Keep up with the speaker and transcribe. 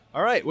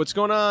All right, what's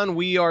going on?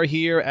 We are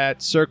here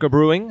at Circa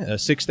Brewing, a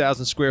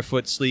 6,000 square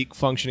foot sleek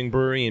functioning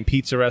brewery and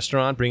pizza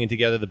restaurant, bringing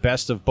together the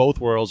best of both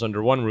worlds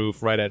under one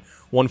roof right at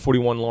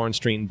 141 Lawrence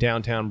Street in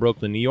downtown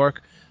Brooklyn, New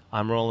York.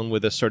 I'm rolling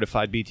with a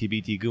certified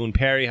BTBT goon.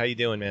 Perry, how you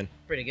doing, man?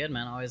 Pretty good,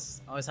 man.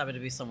 Always happy to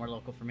be somewhere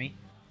local for me.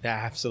 Yeah,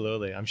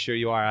 absolutely. I'm sure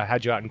you are. I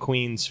had you out in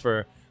Queens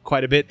for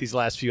quite a bit these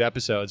last few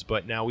episodes,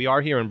 but now we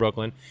are here in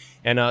Brooklyn.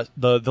 And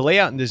the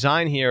layout and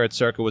design here at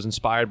Circa was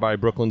inspired by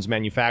Brooklyn's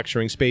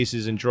manufacturing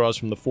spaces and draws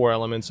from the four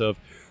elements of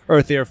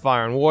earth, air,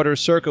 fire, and water.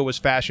 Circa was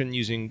fashioned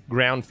using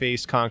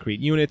ground-faced concrete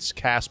units,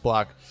 cast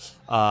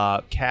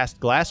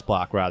glass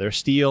block,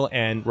 steel,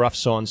 and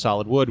rough-sawn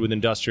solid wood with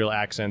industrial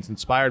accents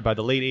inspired by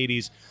the late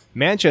 80s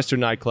Manchester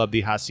nightclub,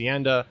 the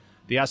Hacienda.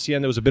 The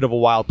Hacienda was a bit of a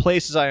wild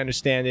place, as I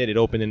understand it. It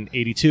opened in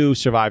 82,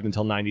 survived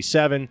until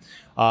 97.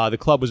 The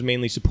club was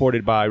mainly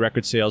supported by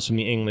record sales from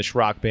the English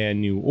rock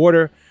band New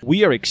Order.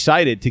 We are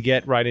excited to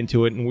get right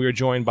into it, and we are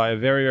joined by a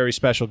very, very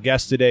special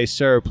guest today.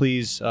 Sir,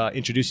 please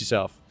introduce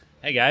yourself.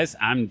 Hey guys,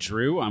 I'm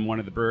Drew. I'm one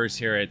of the brewers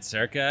here at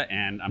Circa,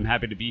 and I'm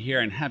happy to be here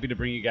and happy to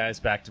bring you guys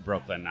back to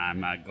Brooklyn.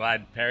 I'm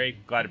glad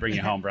to bring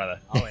you home, brother.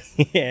 Always.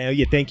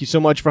 yeah, thank you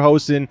so much for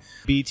hosting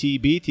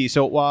BTBT.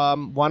 So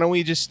why don't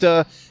we just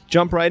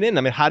jump right in?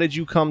 I mean, how did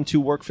you come to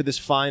work for this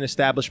fine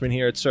establishment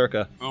here at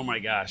Circa? Oh my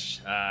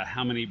gosh,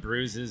 how many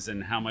bruises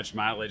and how much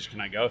mileage can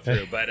I go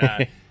through?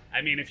 But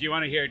I mean, if you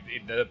want to hear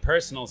the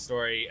personal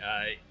story,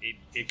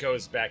 it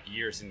goes back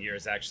years and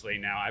years, actually.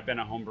 Now, I've been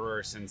a home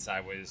brewer since I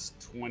was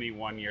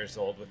 21 years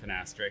old with an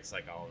asterisk,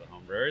 like all the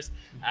home brewers.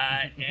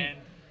 And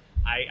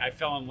I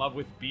fell in love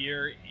with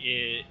beer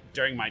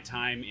during my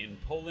time in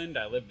Poland.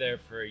 I lived there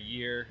for a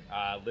year,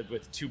 lived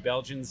with two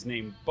Belgians,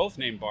 both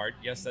named Bart.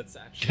 Yes, that's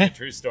actually a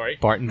true story.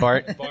 Bart and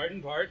Bart. Bart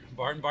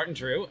and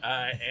Drew.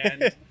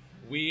 And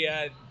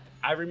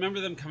I remember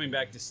them coming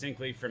back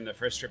distinctly from the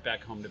first trip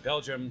back home to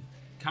Belgium.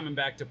 Coming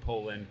back to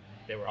Poland,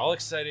 they were all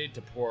excited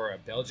to pour a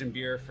Belgian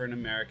beer for an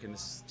American.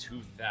 This is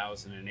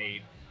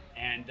 2008,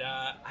 and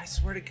I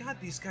swear to God,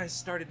 these guys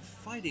started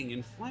fighting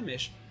in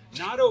Flemish,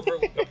 not over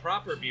the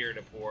proper beer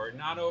to pour,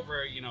 not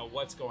over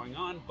what's going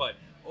on, but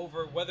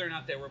over whether or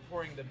not they were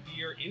pouring the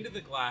beer into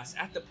the glass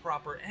at the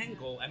proper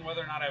angle, and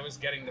whether or not I was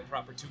getting the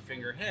proper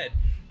two-finger head.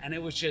 And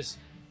it was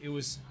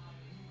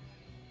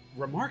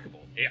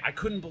remarkable. I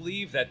couldn't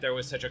believe that there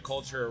was such a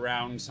culture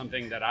around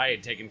something that I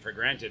had taken for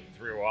granted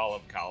through all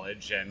of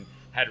college and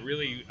had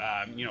really,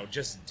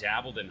 just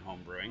dabbled in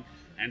home brewing.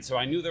 And so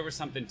I knew there was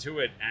something to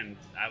it. And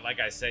like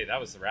I say, that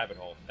was the rabbit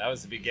hole. That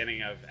was the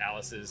beginning of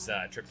Alice's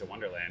trip to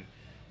Wonderland.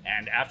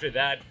 And after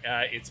that,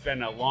 it's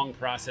been a long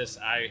process.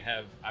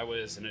 I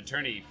was an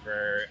attorney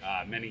for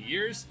many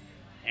years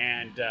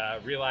and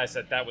realized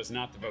that was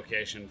not the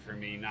vocation for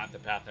me, not the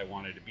path I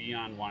wanted to be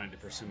on, wanted to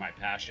pursue my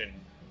passion.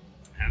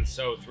 And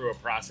so through a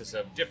process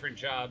of different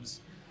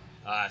jobs,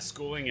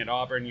 schooling at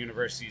Auburn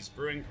University's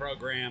brewing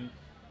program,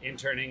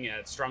 interning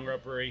at Strong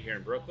Rope Brewery here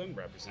in Brooklyn,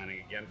 representing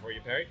again for you,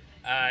 Perry,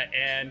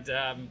 and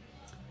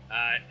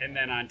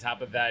then on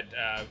top of that,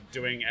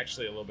 doing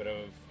actually a little bit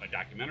of a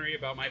documentary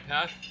about my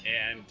path,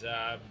 and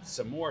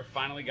some more.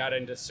 Finally got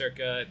into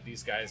Circa.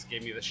 These guys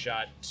gave me the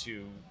shot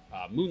to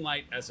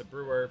moonlight as a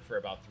brewer for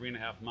about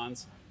 3.5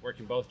 months,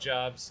 working both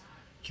jobs.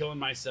 Killing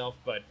myself,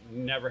 but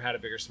never had a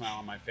bigger smile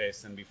on my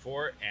face than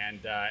before.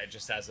 And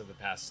just as of the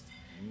past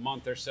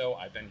month or so,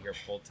 I've been here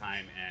full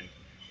time, and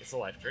it's a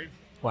life dream.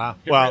 Wow.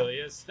 It really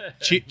is.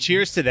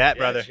 Cheers to that,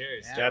 brother.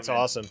 Cheers. Yeah, That's man.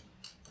 awesome.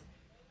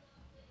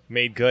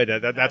 Made good.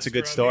 That's a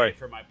good story.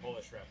 For my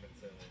Polish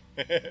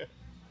reference.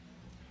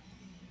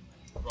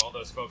 For all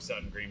those folks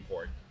out in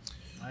Greenport.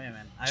 Oh yeah,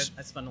 man. I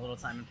spent a little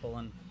time in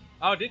Poland.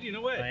 Oh, did you?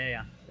 No Oh, way.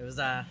 yeah. It was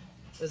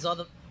all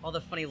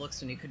the funny looks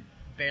when you could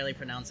barely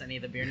pronounce any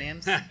of the beer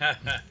names.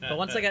 But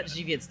once I got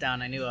Żywiec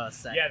down, I knew I was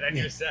set. Yeah, then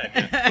you're set.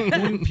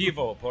 Un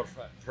piwo,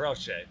 proszę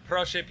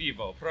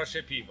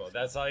piwo.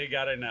 That's all you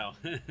gotta know.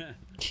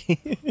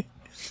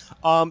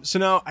 So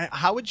now,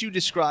 how would you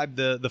describe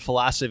the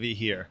philosophy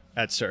here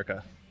at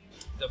Circa?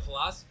 The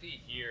philosophy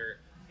here,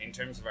 in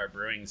terms of our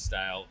brewing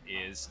style,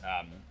 is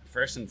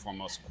first and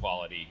foremost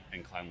quality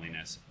and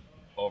cleanliness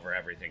over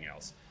everything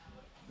else.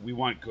 We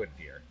want good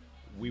beer.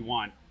 We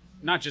want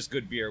not just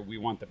good beer, we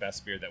want the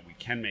best beer that we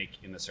can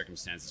make in the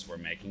circumstances we're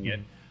making it.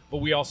 But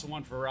we also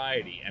want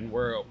variety, and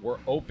we're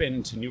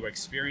open to new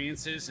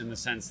experiences in the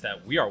sense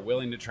that we are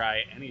willing to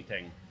try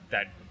anything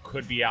that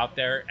could be out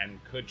there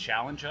and could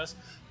challenge us.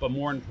 But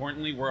more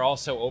importantly, we're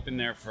also open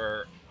there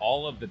for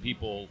all of the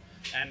people,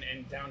 and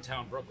in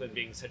downtown Brooklyn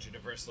being such a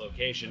diverse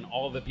location,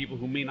 all of the people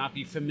who may not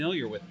be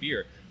familiar with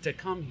beer to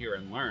come here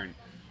and learn.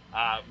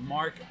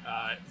 Mark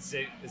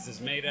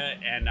Zizmeda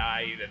and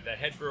I, the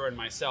head brewer, and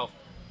myself,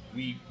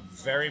 we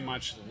very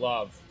much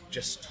love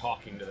just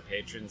talking to the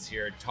patrons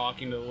here,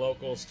 talking to the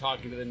locals,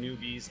 talking to the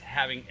newbies,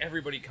 having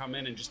everybody come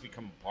in and just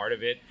become a part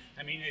of it.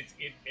 I mean,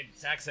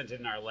 it's accented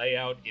in our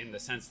layout in the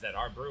sense that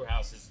our brew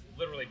house is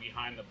literally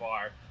behind the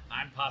bar.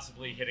 I'm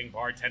possibly hitting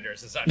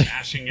bartenders as I'm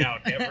mashing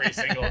out every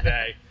single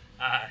day.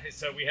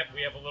 So we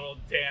have a little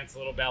dance, a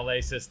little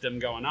ballet system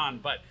going on,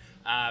 but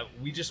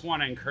we just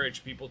want to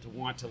encourage people to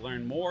want to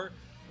learn more,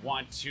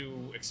 want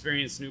to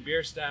experience new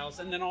beer styles,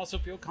 and then also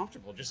feel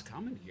comfortable just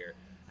coming here.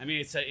 I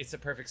mean, it's a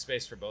perfect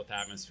space for both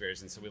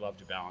atmospheres, and so we love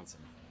to balance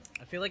them.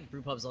 I feel like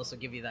brew pubs also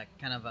give you that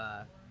kind of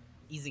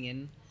easing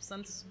in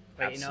sense.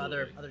 Right? Absolutely.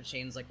 You know, other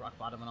chains like Rock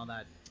Bottom and all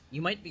that,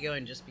 you might be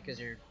going just because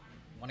you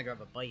want to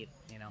grab a bite,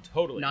 you know.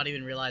 Totally. Not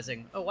even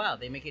realizing, oh wow,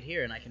 they make it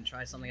here and I can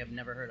try something I've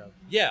never heard of.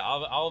 Yeah,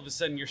 all of a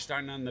sudden you're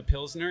starting on the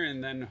Pilsner,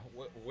 and then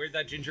where'd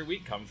that ginger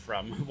wheat come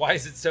from? Why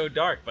is it so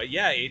dark? But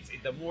yeah,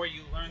 the more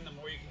you learn, the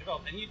more you can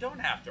develop. And you don't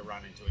have to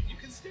run into it. You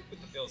can stick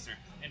with the Pilsner.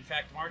 In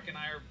fact, Mark and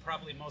I are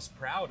probably most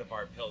proud of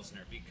our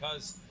Pilsner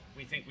because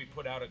we think we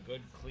put out a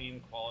good,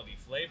 clean, quality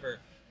flavor.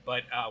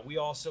 But we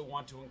also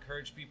want to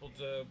encourage people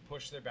to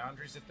push their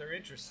boundaries if they're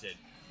interested.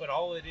 But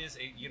all it is,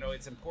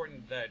 it's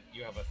important that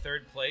you have a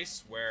third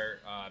place where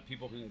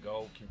people can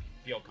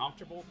feel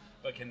comfortable,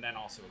 but can then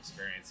also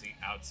experience the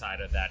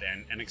outside of that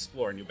and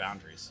explore new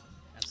boundaries.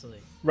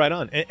 Absolutely. Right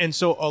on. And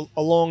so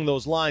along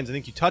those lines, I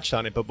think you touched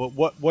on it, but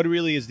what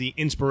really is the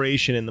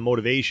inspiration and the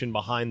motivation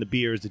behind the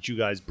beers that you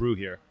guys brew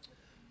here?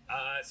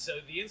 So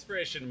the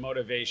inspiration and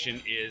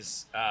motivation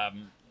is...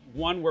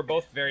 one, we're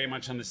both very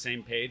much on the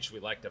same page. We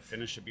like to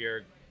finish a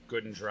beer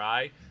good and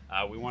dry.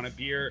 We want a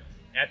beer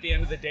at the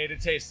end of the day to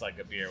taste like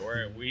a beer.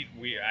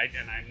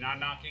 And I'm not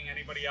knocking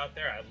anybody out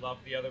there. I love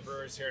the other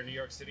brewers here in New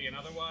York City and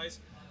otherwise.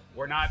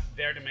 We're not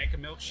there to make a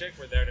milkshake.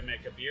 We're there to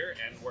make a beer,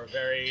 and we're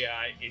very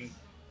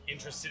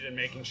interested in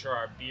making sure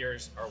our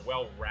beers are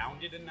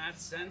well-rounded in that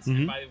sense. Mm-hmm.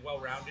 And by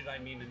well-rounded, I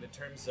mean in the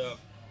terms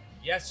of,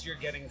 yes, you're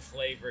getting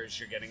flavors.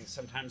 You're getting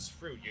sometimes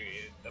fruit.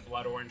 The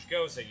blood orange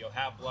goza, you'll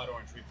have blood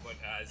orange. We put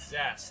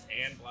zest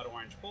and blood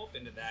orange pulp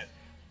into that,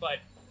 but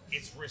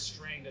it's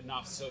restrained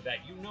enough so that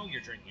you know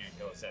you're drinking a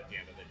goza at the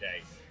end of the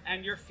day,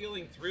 and you're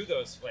feeling through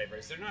those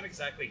flavors. They're not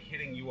exactly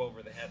hitting you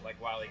over the head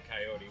like Wile E.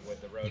 Coyote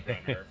with the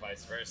Roadrunner or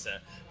vice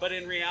versa. But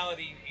in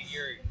reality,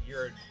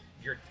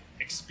 you're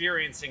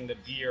experiencing the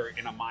beer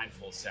in a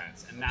mindful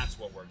sense, and that's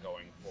what we're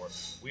going for.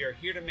 We are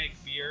here to make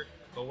beer,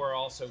 but we're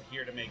also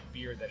here to make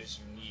beer that is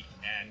unique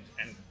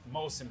and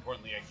most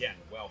importantly, again,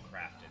 well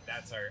crafted.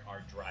 That's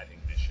our driving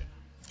mission.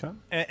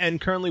 Okay. And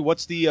currently,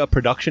 what's the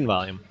production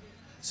volume?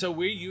 So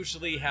we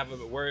usually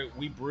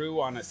we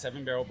brew on a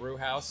 7-barrel brew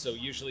house. So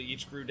usually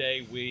each brew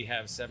day we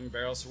have 7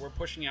 barrels. So we're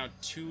pushing out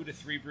 2 to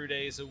 3 brew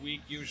days a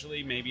week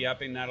usually, maybe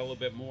upping that a little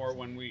bit more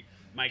when we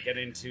might get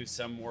into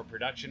some more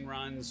production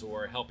runs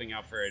or helping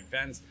out for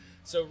events.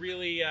 So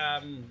really,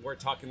 we're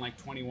talking like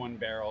 21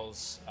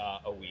 barrels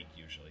a week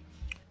usually.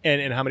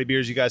 And how many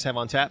beers you guys have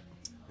on tap?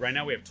 Right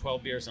now we have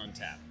 12 beers on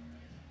tap.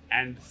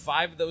 And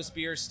 5 of those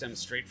beers stem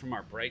straight from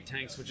our bright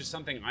tanks, which is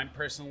something I'm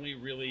personally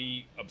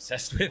really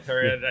obsessed with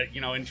or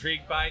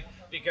intrigued by,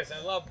 because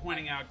I love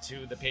pointing out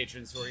to the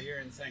patrons who are here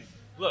and saying,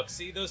 look,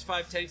 see those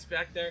 5 tanks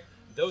back there?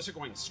 Those are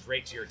going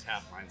straight to your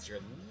tap lines. You're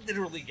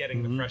literally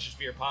getting the freshest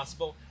beer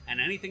possible, and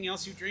anything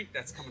else you drink,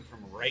 that's coming from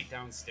right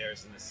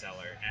downstairs in the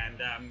cellar.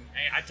 And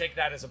I take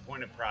that as a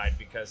point of pride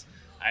because,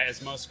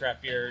 as most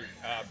craft beer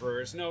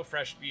brewers know,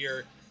 fresh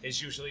beer is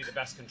usually the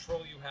best control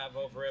you have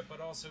over it, but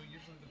also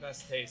usually the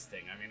best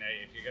tasting. I mean,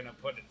 if you're going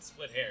to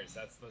split hairs,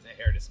 that's the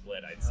hair to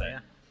split, I'd say.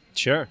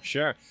 Yeah.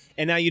 Sure.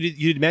 And now you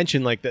did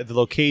mention like the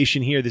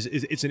location here.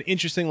 It's an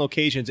interesting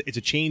location. It's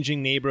a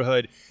changing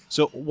neighborhood.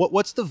 So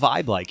what's the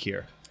vibe like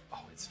here?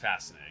 Oh, it's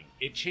fascinating.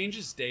 It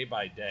changes day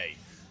by day.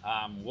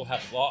 We'll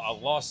have a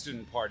law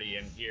student party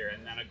in here,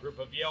 and then a group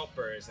of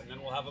Yelpers, and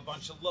then we'll have a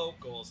bunch of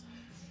locals.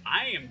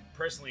 I am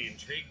personally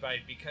intrigued by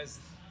it because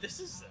this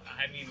is,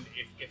 I mean,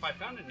 if I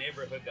found a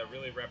neighborhood that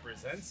really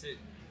represents it,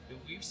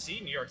 we've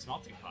seen New York's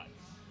melting pot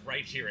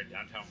right here in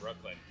downtown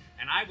Brooklyn.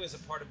 And I was a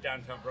part of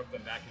downtown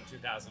Brooklyn back in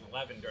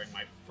 2011 during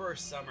my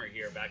first summer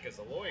here back as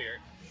a lawyer.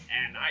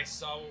 And I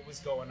saw what was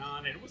going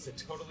on, and it was a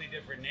totally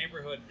different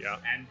neighborhood. Yeah.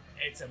 And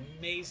it's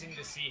amazing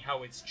to see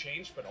how it's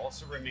changed, but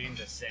also remained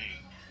the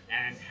same.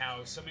 And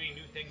how so many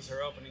new things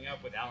are opening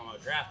up with Alamo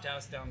Draft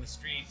House down the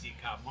street,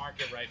 D-Cop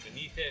Market right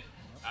beneath it.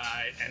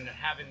 And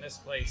having this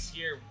place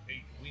here,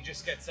 we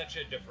just get such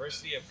a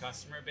diversity of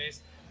customer base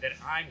that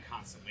I'm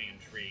constantly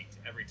intrigued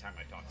every time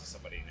I talk to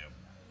somebody new.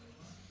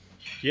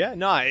 Yeah,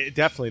 no,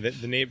 definitely.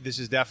 This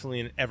is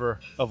definitely an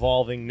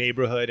ever-evolving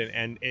neighborhood,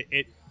 and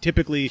we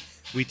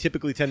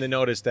typically tend to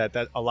notice that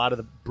a lot of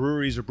the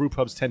breweries or brew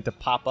pubs tend to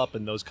pop up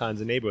in those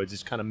kinds of neighborhoods.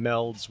 It kind of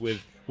melds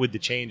with the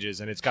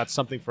changes, and it's got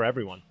something for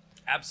everyone.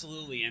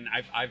 Absolutely, and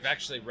I've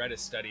actually read a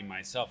study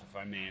myself, if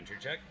I may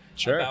interject,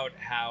 Sure. about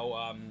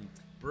how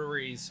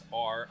breweries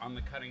are on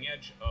the cutting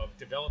edge of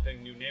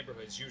developing new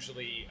neighborhoods,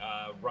 usually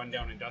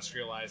rundown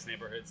industrialized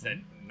neighborhoods that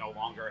no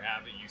longer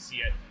have it. You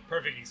see a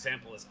perfect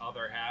example is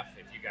Other Half.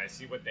 If you guys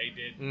see what they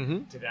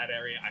did to that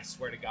area, I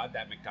swear to God,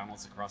 that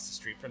McDonald's across the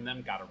street from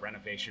them got a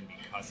renovation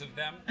because of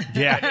them.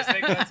 Yeah. I just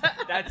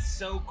think that's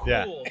so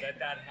cool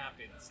that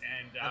happens.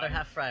 And Other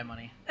Half fry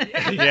money.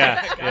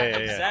 Yeah.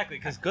 Exactly.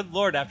 Because good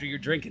Lord, after you're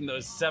drinking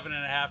those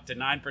 7.5% to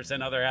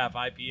 9% Other Half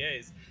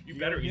IPAs, you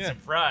better eat some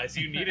fries.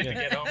 You need it to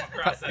get home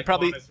across that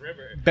Kiwanis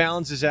River.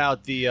 Balances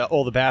out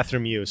all the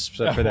bathroom use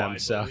for them. I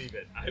believe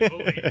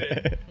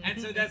it. And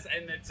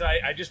so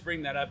I just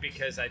bring that up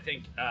because I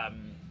think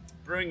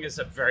brewing is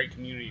a very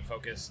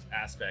community-focused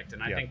aspect,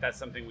 and I Yeah. think that's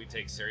something we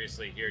take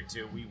seriously here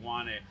too. We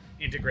want to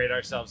integrate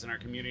ourselves in our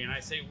community, and I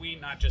say we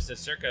not just as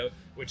Circa,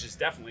 which is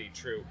definitely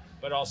true,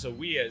 but also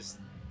we as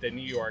the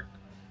New York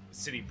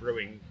City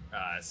brewing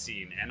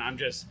scene. And I'm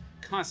just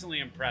constantly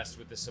impressed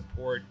with the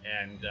support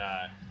and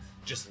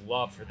just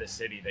love for the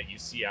city that you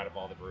see out of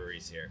all the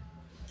breweries here.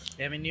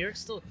 Yeah, I mean, New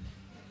York's still,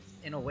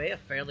 in a way, a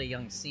fairly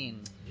young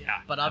scene.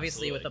 Yeah, But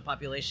obviously, absolutely. with the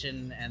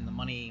population and the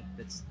money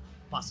that's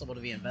possible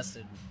to be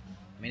invested,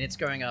 I mean, it's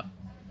growing up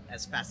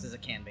as fast as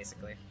it can,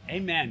 basically.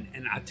 Amen.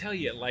 And I'll tell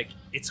you, like,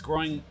 it's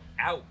growing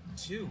out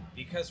too,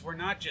 because we're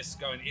not just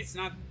going, it's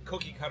not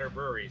cookie cutter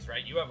breweries,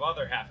 right? You have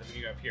other half of them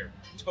you have here.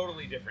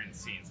 Totally different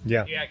scenes.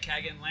 Yeah. You got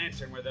Kag and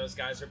Lantern, where those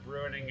guys are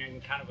brewing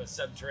in kind of a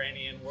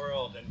subterranean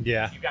world. And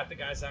Yeah. you got the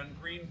guys out in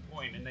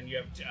Greenpoint, and then you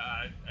have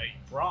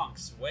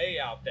Bronx, way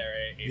out there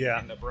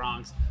in the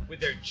Bronx, with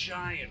their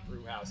giant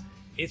brew house.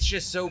 It's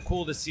just so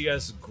cool to see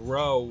us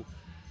grow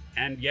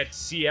and yet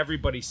see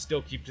everybody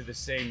still keep to the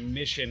same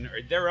mission,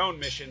 or their own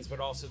missions, but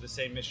also the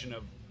same mission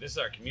of this is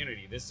our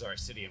community, this is our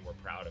city, and we're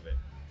proud of it.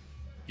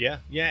 Yeah,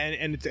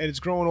 and it's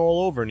growing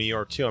all over New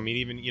York too. I mean,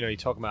 even you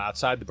talk about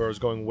outside the boroughs,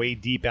 going way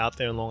deep out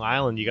there in Long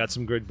Island. You got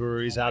some good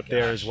breweries out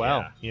there as well.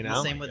 yeah. You The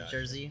know, same with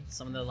Jersey.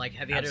 Some of the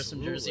heavy hitters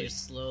from Jersey Absolutely. are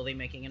slowly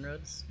making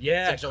inroads.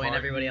 Yeah, to join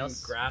everybody Carton,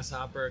 else.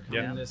 Grasshopper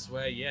coming Yeah. this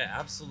way. Yeah,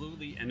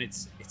 absolutely, and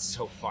it's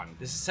so fun.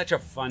 This is such a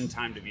fun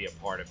time to be a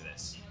part of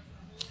this.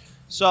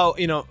 So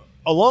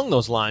along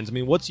those lines, I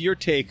mean, what's your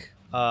take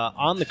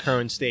on the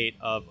current state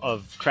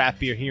of craft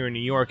beer here in New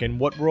York,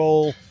 and what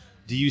role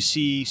do you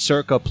see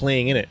Circa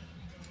playing in it?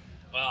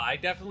 Well, I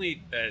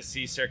definitely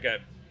see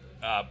Circa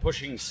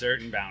pushing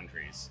certain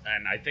boundaries,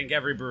 and I think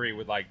every brewery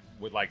would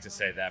like to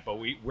say that. But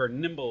we're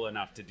nimble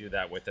enough to do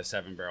that with the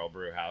 7-barrel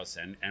brew house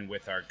and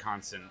with our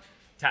constant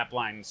tap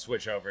line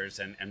switchovers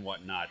and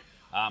whatnot.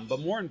 But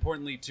more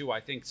importantly, too, I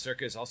think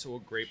Circa is also a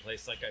great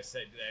place, like I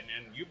said,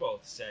 and you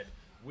both said,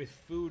 with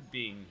food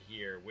being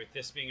here, with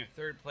this being a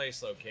third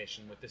place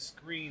location, with the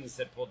screens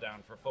that pull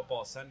down for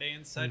football Sunday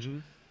and such.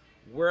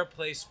 We're a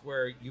place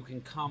where you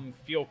can come,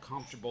 feel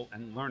comfortable,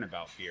 and learn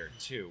about beer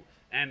too.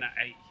 And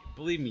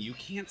believe me, you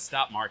can't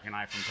stop Mark and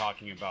I from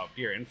talking about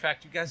beer. In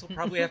fact, you guys will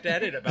probably have to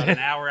edit about an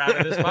hour out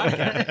of this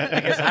podcast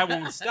because I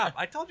won't stop.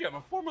 I told you I'm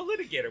a former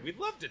litigator. We'd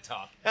love to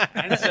talk,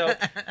 and so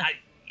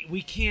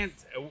we can't.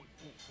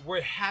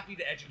 We're happy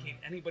to educate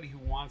anybody who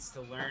wants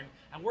to learn,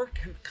 and we're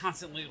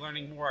constantly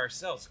learning more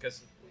ourselves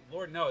because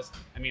Lord knows,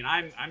 I mean,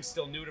 I'm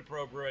still new to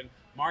pro brewing.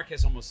 Mark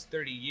has almost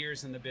 30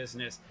 years in the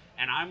business,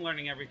 and I'm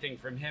learning everything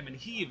from him, and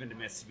he even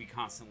admits to be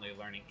constantly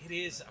learning. It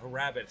is a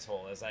rabbit's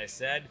hole, as I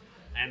said,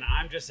 and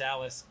I'm just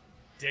Alice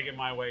digging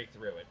my way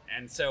through it.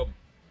 And so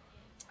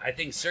I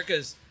think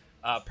Circa's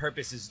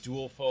purpose is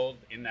dual-fold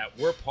in that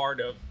we're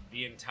part of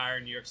the entire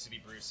New York City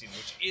brew scene,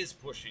 which is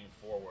pushing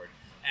forward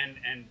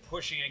and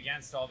pushing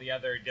against all the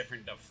other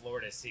different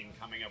Florida scene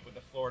coming up with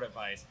the Florida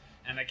Vice,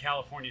 and the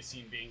California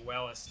scene being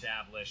well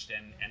established,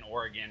 and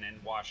Oregon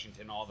and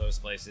Washington, all those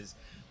places.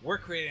 We're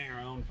creating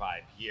our own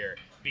vibe here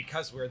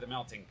because we're the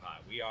melting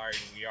pot. We are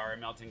a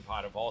melting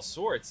pot of all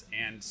sorts,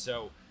 and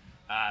so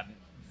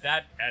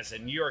that as a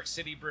New York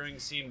City brewing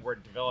scene, we're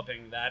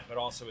developing that, but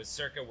also as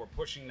Circa, we're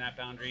pushing that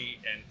boundary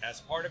and as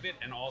part of it,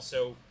 and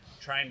also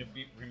trying to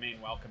remain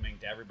welcoming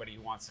to everybody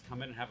who wants to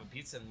come in and have a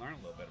pizza and learn a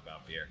little bit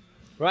about beer.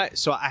 Right.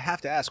 So I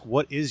have to ask,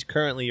 what is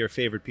currently your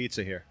favorite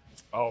pizza here?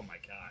 Oh my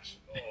gosh!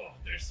 Oh,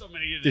 there's so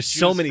many. To There's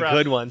so choose many from.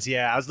 good ones.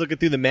 Yeah, I was looking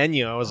through the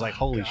menu. I was like,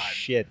 holy God.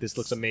 shit, this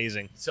looks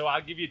amazing. So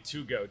I'll give you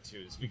two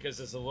go-tos because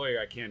as a lawyer,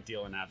 I can't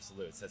deal in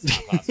absolutes. That's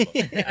not possible.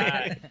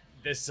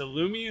 The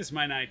Salumi is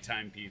my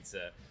nighttime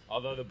pizza.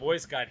 Although the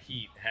Boys Got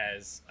Heat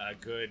has a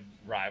good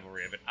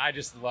rivalry of it. I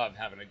just love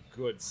having a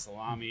good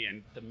salami,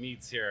 and the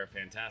meats here are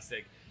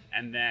fantastic.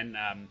 And then,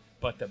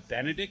 but the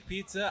Benedict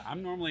pizza,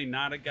 I'm normally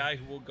not a guy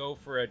who will go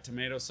for a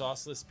tomato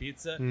sauceless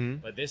pizza,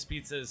 but this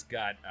pizza's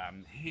got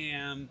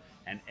ham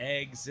and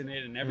eggs in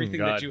it and everything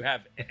that God. you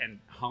have, and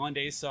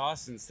hollandaise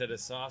sauce instead of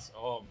sauce.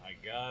 Oh my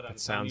God, I'm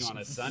That telling you, sounds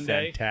on a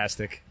Sunday,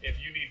 fantastic. if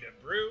you need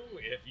to brew,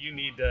 if you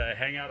need to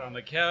hang out on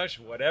the couch,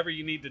 whatever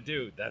you need to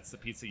do, that's the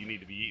pizza you need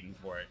to be eating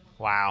for it.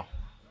 Wow.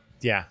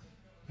 Yeah,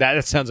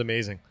 that sounds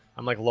amazing.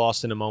 I'm like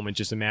lost in a moment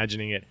just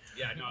imagining it.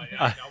 Yeah, no,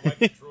 I'll wipe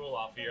the drool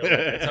off of you.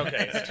 It's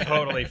okay. It's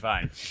totally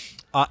fine.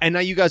 And now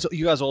you guys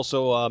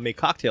also make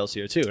cocktails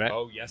here too, right?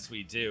 Oh, yes,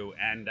 we do.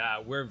 And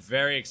we're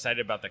very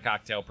excited about the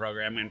cocktail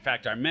program. In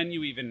fact, our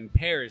menu even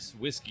pairs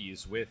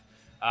whiskeys with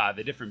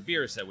the different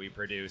beers that we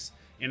produce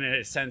in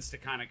a sense to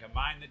kind of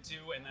combine the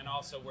two. And then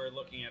also we're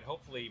looking at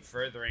hopefully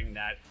furthering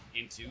that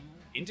into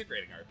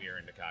integrating our beer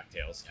into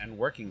cocktails and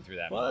working through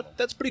that Well, model.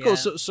 that's pretty cool.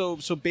 Yeah.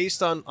 So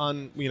based on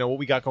what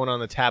we got going on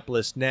the tap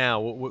list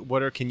now,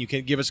 can you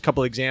give us a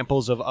couple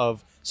examples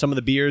of some of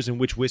the beers and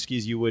which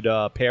whiskeys you would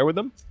pair with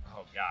them?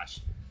 Oh,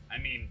 gosh. I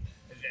mean,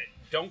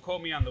 don't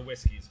quote me on the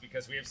whiskeys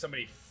because we have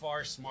somebody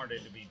far smarter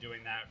to be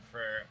doing that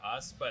for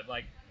us. But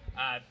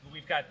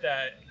we've got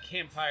the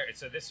Campfire.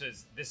 So this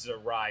is a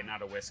rye,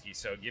 not a whiskey.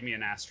 So give me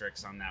an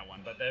asterisk on that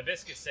one. But the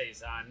Hibiscus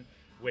Saison,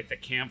 with the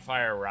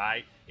campfire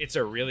rye. It's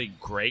a really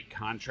great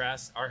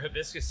contrast. Our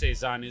hibiscus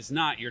saison is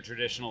not your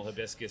traditional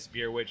hibiscus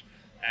beer, which,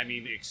 I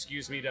mean,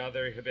 excuse me to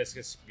other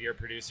hibiscus beer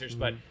producers,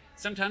 but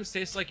sometimes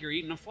tastes like you're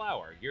eating a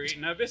flower. You're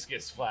eating a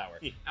hibiscus flower.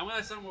 And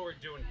that's not what we're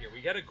doing here.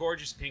 We get a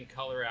gorgeous pink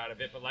color out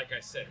of it, but like I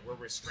said, we're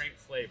restraint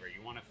flavor.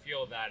 You want to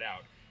feel that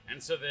out.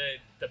 And so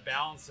the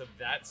balance of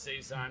that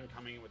saison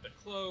coming in with the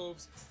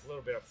cloves, a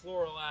little bit of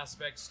floral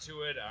aspects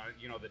to it,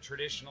 the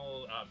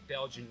traditional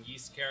Belgian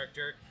yeast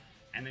character,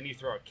 and then you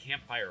throw a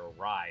campfire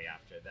rye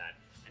after that,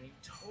 and you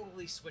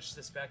totally switch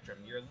the spectrum.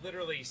 You're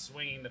literally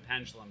swinging the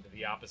pendulum to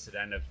the opposite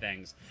end of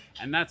things,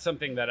 and that's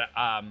something that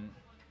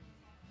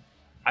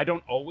I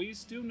don't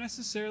always do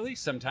necessarily.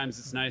 Sometimes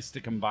it's nice to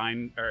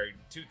combine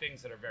two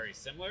things that are very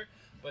similar,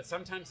 but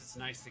sometimes it's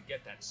nice to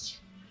get that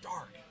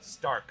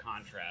stark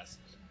contrast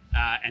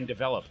and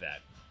develop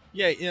that.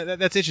 Yeah,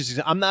 that's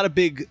interesting. I'm not a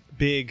big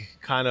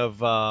kind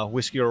of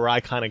whiskey or rye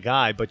kind of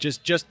guy, but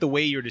just the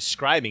way you're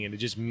describing it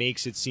just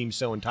makes it seem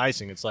so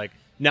enticing. It's like,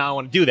 now I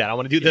want to do that. I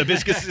want to do the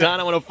hibiscus saison.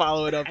 I want to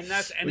follow it up. And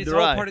with it's the all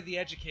rye. part of the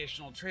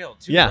educational trail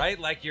too, Yeah. right?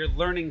 Like you're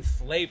learning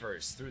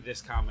flavors through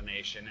this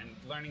combination and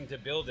learning to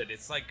build it.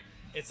 It's like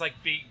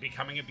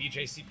becoming a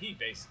BJCP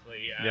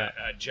basically,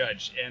 a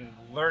judge, and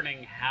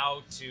learning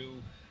how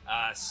to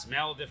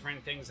smell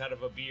different things out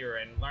of a beer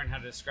and learn how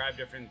to describe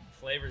different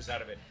flavors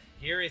out of it.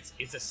 Here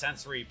it's a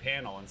sensory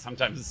panel, and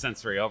sometimes it's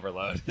sensory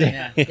overload.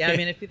 Yeah. I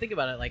mean, if you think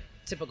about it, like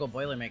typical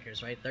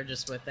Boilermakers, right? They're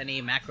just with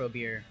any macro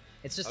beer.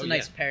 It's just a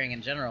nice pairing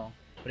in general.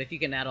 But if you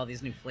can add all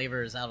these new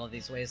flavors, add all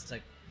these ways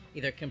to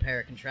either compare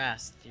or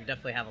contrast, you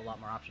definitely have a lot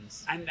more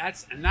options. And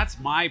that's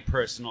my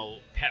personal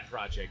pet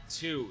project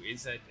too.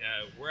 Is that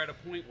we're at a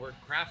point where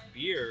craft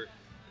beer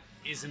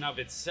is in of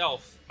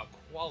itself a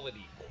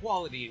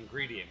quality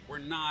ingredient. We're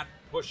not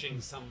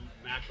pushing some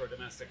macro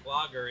domestic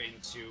lager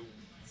into,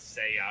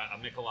 say, a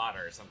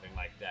Michelada or something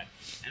like that.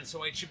 And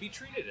so it should be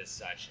treated as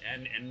such.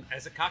 And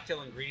as a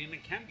cocktail ingredient,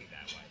 it can be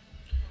that way.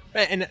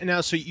 Right, and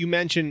now, so you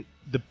mentioned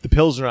the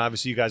Pilsner.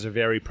 Obviously, you guys are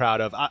very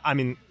proud of. I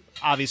mean,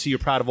 obviously, you're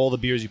proud of all the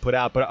beers you put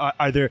out. But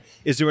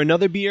is there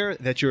another beer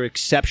that you're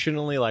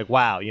exceptionally like,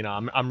 wow,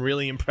 I'm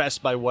really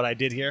impressed by what I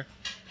did here?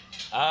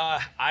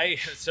 Our current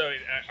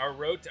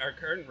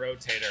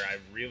rotator I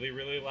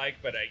really like,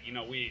 but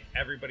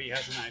everybody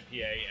has an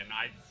IPA, and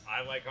I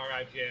like our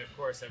IPA, of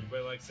course.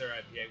 Everybody likes their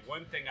IPA.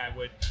 One thing I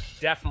would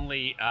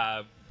definitely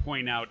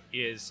point out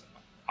is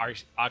our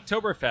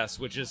Oktoberfest,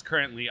 which is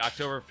currently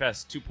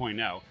Oktoberfest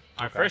 2.0.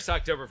 Our first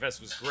Oktoberfest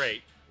was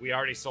great. We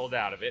already sold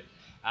out of it.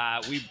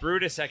 We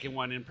brewed a second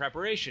one in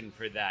preparation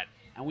for that,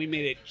 and we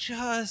made it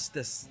just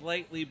a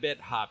slightly bit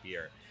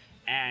hoppier.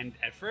 And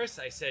at first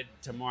I said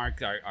to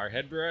Mark, our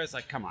head brewer, I was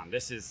like, come on,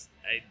 this is,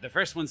 the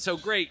first one's so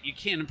great, you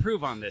can't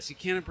improve on this. You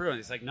can't improve on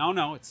this. He's like,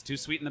 no, it's too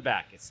sweet in the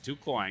back. It's too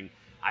cloying.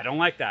 I don't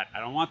like that. I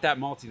don't want that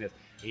maltiness.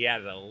 We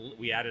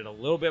added a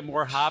little bit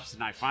more hops,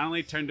 and I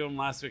finally turned to him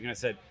last week and I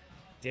said,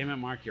 damn it,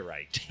 Mark, you're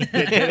right.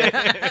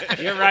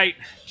 You're right.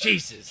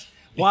 Jesus.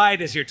 Why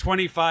does your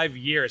 25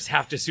 years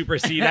have to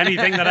supersede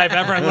anything that I've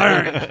ever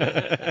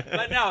learned?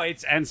 But no,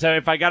 and so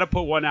if I got to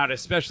put one out,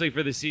 especially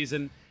for the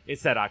season,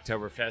 it's that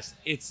Oktoberfest.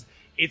 It's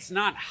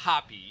not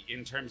hoppy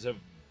in terms of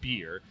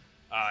beer,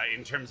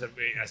 in terms of,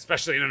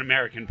 especially in an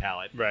American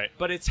palate. Right.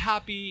 But it's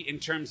hoppy in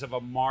terms of a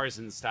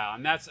Marzen style.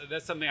 And that's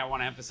something I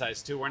want to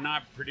emphasize too. We're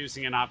not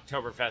producing an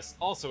Oktoberfest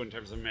also in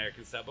terms of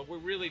American style, but we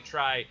really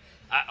try,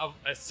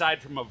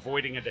 aside from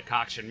avoiding a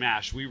decoction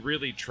mash, we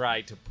really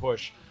try to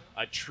push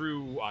a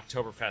true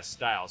Oktoberfest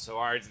style. So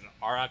our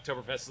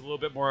Oktoberfest is a little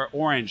bit more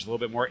orange, a little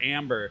bit more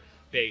amber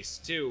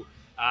based too.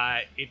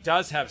 It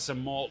does have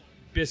some malt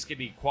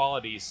biscuity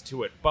qualities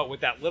to it, but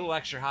with that little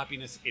extra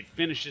hoppiness, it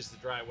finishes the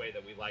dry way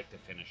that we like to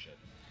finish it.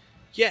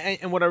 Yeah,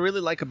 and what I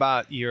really like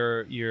about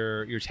your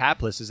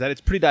tap list is that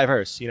it's pretty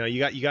diverse. You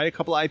got a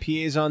couple of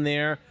IPAs on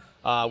there,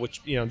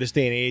 which this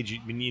day and age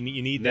you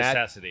need that.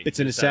 Necessity. It's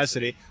a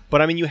necessity.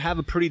 But I mean, you have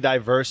a pretty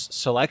diverse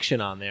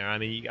selection on there. I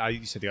mean,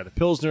 you said you got the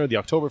Pilsner, the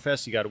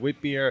Oktoberfest, you got a wit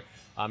beer.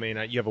 I mean,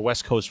 you have a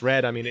West Coast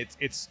Red. I mean,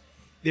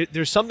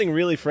 there's something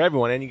really for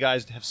everyone, and you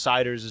guys have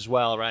ciders as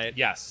well, right?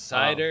 Yes,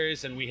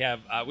 ciders, and we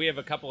have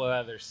a couple of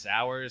other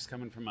sours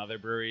coming from other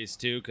breweries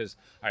too, because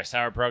our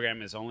sour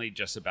program is only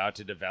just about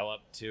to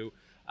develop too.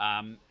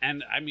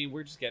 And I mean,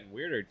 we're just getting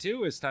weirder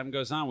too as time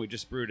goes on. We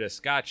just brewed a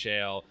Scotch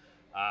ale.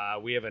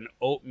 We have an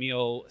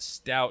oatmeal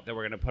stout that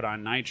we're going to put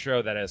on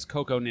nitro that has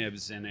cocoa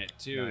nibs in it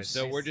too. Nice.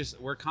 So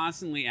we're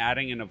constantly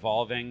adding and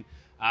evolving.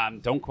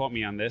 Don't quote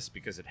me on this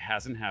because it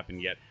hasn't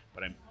happened yet,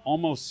 but I'm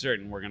almost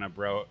certain we're going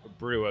to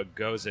brew a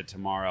Goza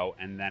tomorrow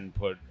and then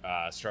put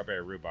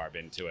strawberry rhubarb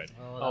into it.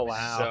 Oh,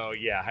 wow. So,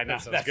 yeah, I know.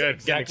 That sounds That's good.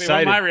 exactly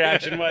Getting what my excited.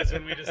 reaction was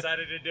when we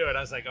decided to do it.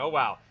 I was like, oh,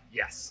 wow.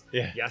 Yes.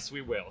 Yeah. Yes,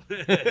 we will.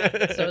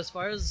 So as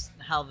far as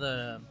how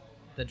the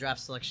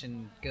draft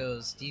selection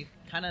goes, do you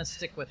kind of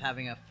stick with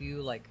having a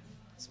few like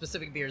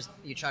specific beers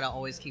you try to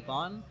always keep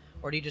on,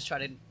 or do you just try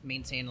to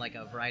maintain like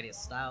a variety of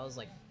styles?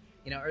 Like,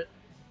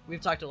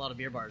 we've talked to a lot of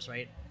beer bars,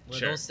 right?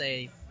 Where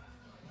Sure.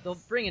 they'll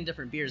bring in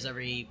different beers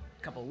every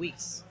couple of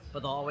weeks,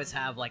 but they'll always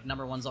have like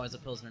number one's always a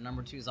Pilsner,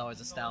 number two is always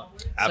a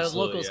stout. Absolutely, so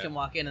locals yeah. can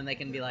walk in and they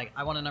can be like,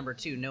 I want a number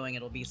two, knowing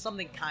it'll be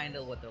something kind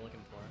of what they're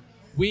looking for.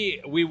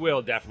 We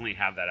will definitely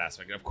have that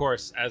aspect. Of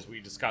course, as we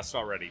discussed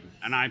already,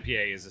 an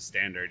IPA is a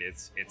standard.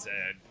 It's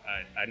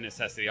a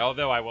necessity.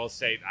 Although I will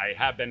say I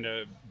have been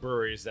to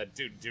breweries that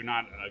do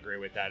not agree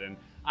with that, and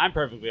I'm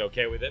perfectly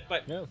okay with it.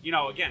 But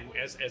Yeah. again,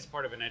 as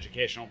part of an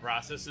educational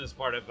process, and as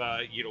part of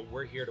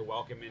we're here to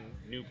welcome in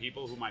new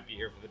people who might be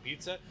here for the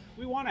pizza.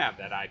 We want to have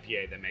that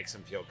IPA that makes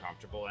them feel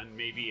comfortable and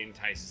maybe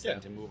entices them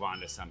to move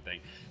on to something.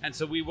 And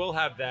so we will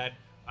have that.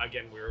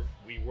 Again,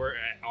 we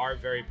are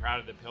very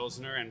proud of the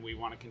Pilsner, and we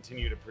want to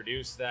continue to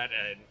produce that,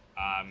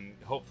 and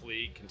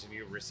hopefully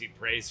continue to receive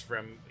praise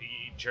from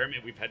German.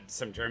 We've had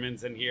some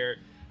Germans in here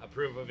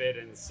approve of it,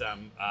 and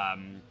some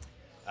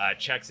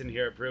Czechs in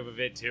here approve of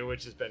it too,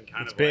 which has been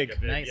kind of big. like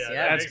a big, Nice, yeah.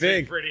 that That's makes me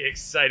big. pretty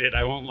excited.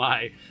 I won't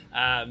lie.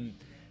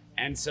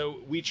 And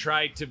so we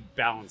try to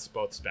balance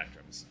both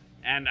spectrums.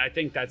 And I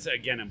think that's,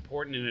 again,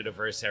 important in a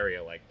diverse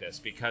area like this,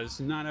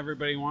 because not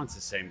everybody wants the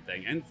same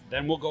thing. And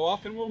then we'll go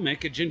off and we'll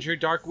make a ginger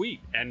dark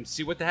wheat and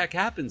see what the heck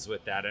happens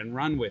with that and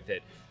run with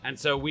it. And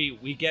so we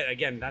get,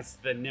 again, that's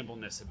the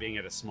nimbleness of being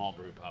at a small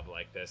brew pub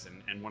like this,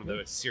 and one of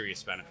the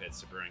serious benefits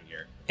to brewing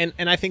here.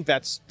 And I think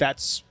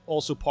that's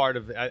also part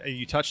of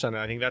you touched on it.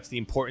 I think that's the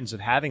importance of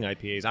having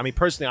IPAs. I mean,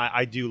 personally,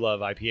 I do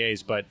love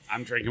IPAs, but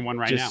I'm drinking one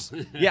right just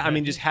now. yeah, I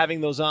mean, just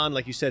having those on,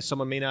 like you said,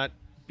 someone may not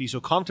be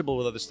so comfortable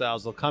with other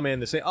styles. They'll come in,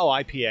 they say, "Oh,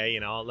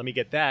 IPA, let me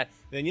get that."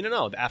 Then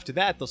after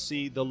that,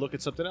 they'll look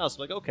at something else,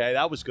 like, "Okay,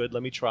 that was good.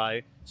 Let me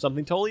try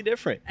something totally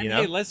different." And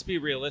hey, let's be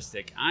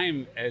realistic.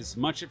 I'm as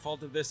much at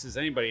fault of this as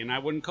anybody, and I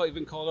wouldn't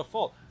even call it a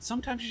fault.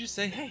 Sometimes you just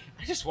say, "Hey,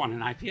 I just want an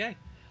IPA."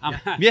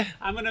 Yeah.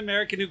 I'm an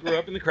American who grew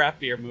up in the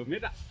craft beer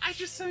movement. I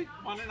just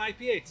want an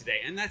IPA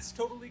today, and that's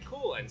totally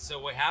cool. And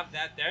so we have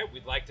that there.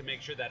 We'd like to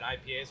make sure that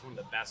IPA is one of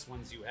the best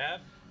ones you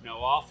have. Know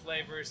all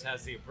flavors,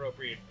 has the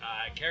appropriate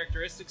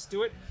characteristics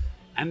to it.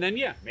 And then,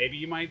 maybe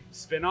you might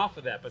spin off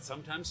of that. But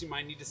sometimes you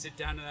might need to sit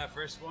down to that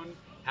first one,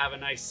 have a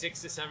nice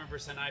 6 to 7%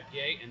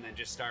 IPA, and then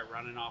just start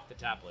running off the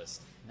tap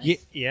list.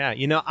 Nice. Yeah.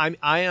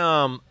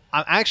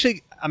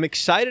 I'm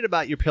excited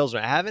about your Pilsner.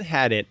 I haven't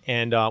had it,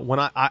 and when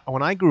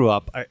I grew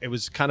up, it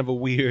was kind of a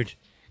weird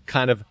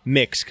kind of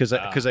mix because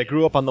I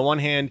grew up on the one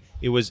hand,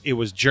 it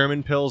was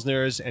German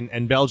Pilsners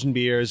and Belgian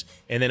beers,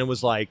 and then it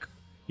was like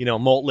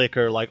malt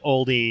liquor like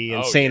Oldie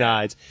and St.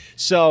 Ides.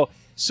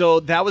 So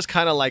that was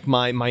kind of like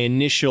my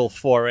initial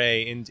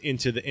foray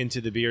into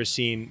the beer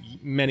scene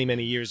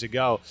many years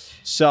ago.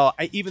 So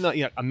even though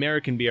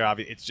American beer,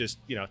 obviously, it's just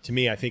to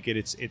me, I think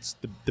it's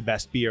the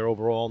best beer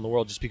overall in the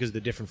world just because of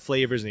the different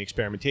flavors and the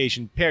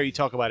experimentation. Perry, you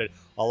talk about it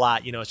a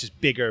lot. It's just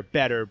bigger,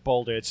 better,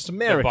 bolder. It's just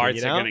American. The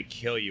Bards are going to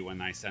kill you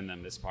when I send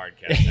them this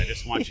podcast. I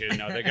just want you to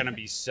know they're going to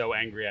be so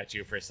angry at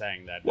you for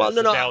saying that. Well,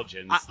 That's no, the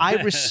Belgians. I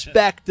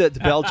respect the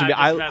Belgian beer.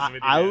 I'm just messing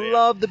with you, I man,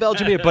 love the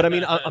Belgian beer, but I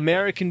mean,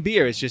 American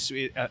beer is just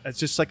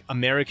like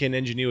American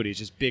ingenuity. It's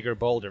just bigger,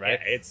 bolder, right?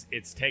 Yeah,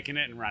 it's taking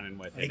it and running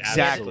with it.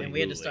 Exactly. And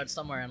we had to start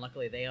somewhere, and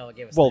luckily they all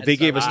gave us. Well, the they head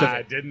gave us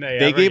start. the didn't they?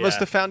 They ever? gave us Yeah.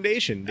 the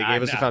foundation. They I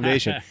gave us the know.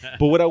 foundation.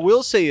 But what I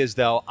will say is,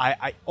 though,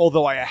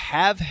 although I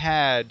have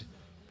had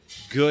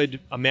good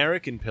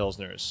American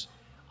Pilsners,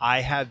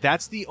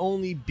 that's the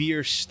only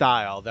beer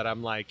style that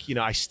I'm like,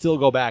 I still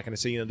go back and I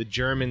say, the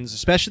Germans,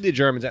 especially the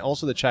Germans and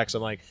also the Czechs,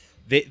 I'm like,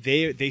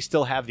 they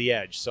still have the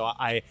edge. So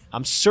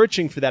I'm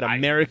searching for that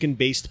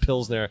American-based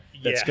Pilsner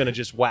that's going to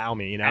just wow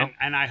me,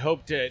 And I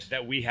hope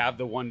that we have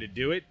the one to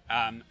do it.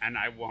 And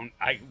I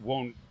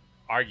won't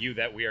argue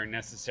that we are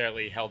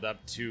necessarily held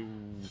up to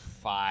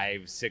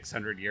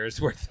 500-600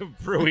 years worth of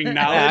brewing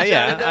knowledge.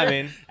 I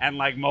mean, and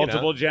like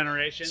multiple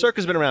generations.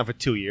 Circa's been around for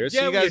 2 years.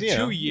 Yeah, so you we guys, have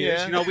 2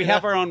 years. Yeah. We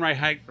have our own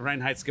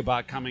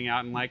Reinheitsgebot coming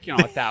out in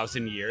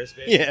 1,000 years,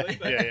 basically.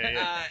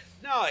 Yeah.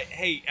 No,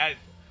 hey,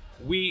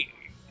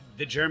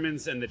 the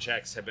Germans and the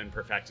Czechs have been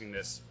perfecting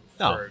this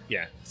for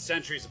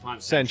centuries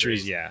upon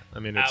Centuries, yeah. I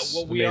mean, it's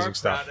what we amazing are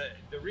stuff. proud of,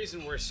 the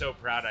reason we're so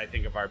proud, I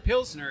think, of our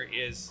Pilsner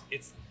is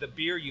it's the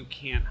beer you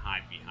can't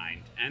hide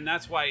behind. And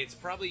that's why it's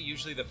probably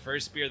usually the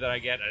first beer that I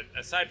get,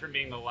 aside from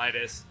being the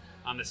lightest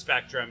on the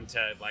spectrum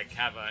to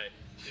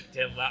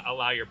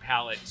allow your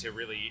palate to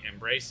really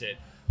embrace it.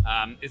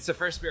 It's the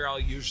first beer I'll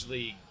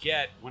usually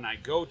get when I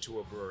go to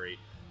a brewery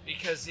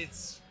because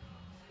it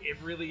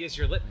really is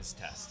your litmus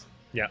test.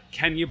 Yeah.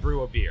 Can you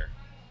brew a beer?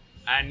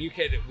 And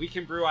we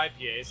can brew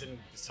IPAs, and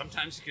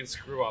sometimes you can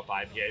screw up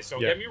IPAs.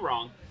 Don't get me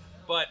wrong,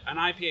 but an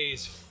IPA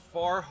is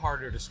far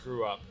harder to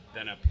screw up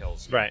than a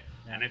Pilsner. Right.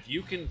 And if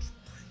you can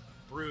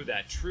brew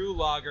that true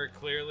lager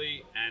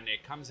clearly and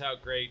it comes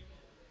out great,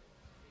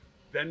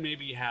 then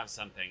maybe you have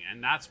something.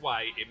 And that's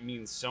why it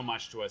means so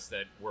much to us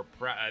that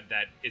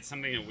that it's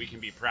something that we can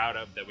be proud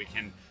of, that we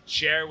can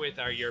share with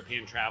our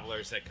European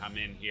travelers that come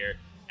in here.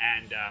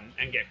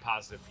 And get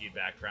positive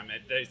feedback from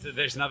it.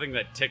 There's nothing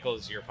that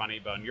tickles your funny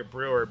bone, your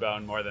brewer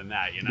bone, more than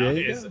that.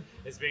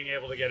 Is being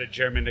able to get a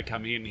German to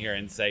come in here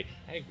and say,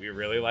 "Hey, we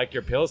really like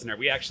your Pilsner."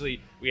 We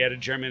had a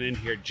German in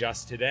here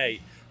just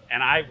today,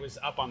 and I was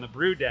up on the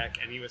brew deck,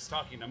 and he was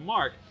talking to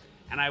Mark,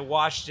 and I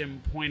watched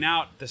him point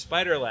out the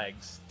spider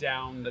legs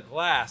down the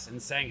glass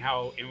and saying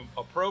how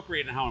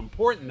appropriate and how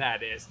important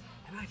that is.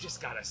 And I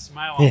just got a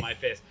smile on my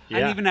face. I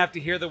didn't even have to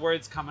hear the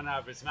words coming out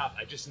of his mouth.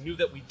 I just knew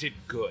that we did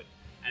good.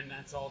 And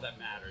that's all that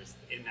matters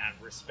in that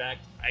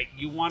respect.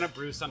 You want to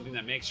brew something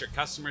that makes your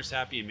customers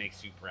happy and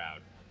makes you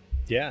proud.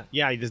 Yeah.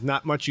 There's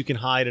not much you can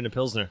hide in a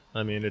Pilsner.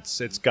 I mean, it's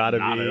got to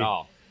be. Not at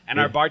all. And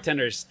our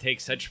bartenders take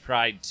such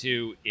pride,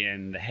 too,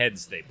 in the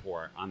heads they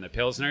pour on the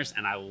Pilsners.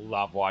 And I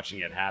love watching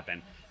it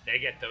happen. They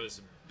get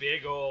those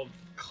big old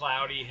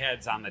cloudy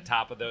heads on the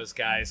top of those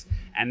guys,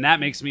 and that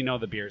makes me know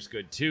the beer's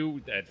good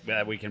too,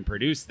 that we can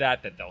produce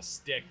that they'll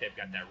stick. They've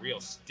got that real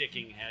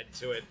sticking head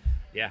to it.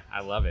 Yeah,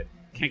 I love it.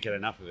 Can't get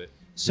enough of it.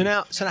 So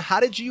now how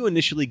did you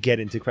initially get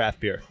into craft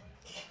beer?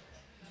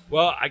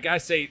 Well, I gotta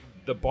say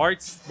the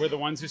Barts were the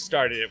ones who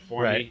started it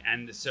for me,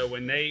 and so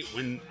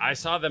when I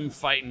saw them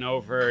fighting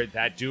over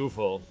that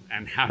Duvel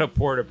and how to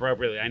pour it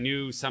appropriately, I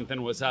knew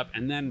something was up.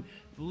 And then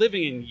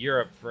living in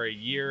Europe for a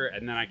year,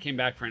 and then I came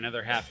back for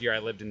another half year. I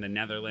lived in the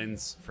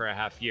Netherlands for a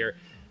half year.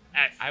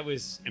 I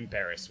was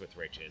embarrassed with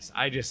riches.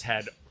 I just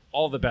had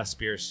all the best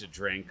beers to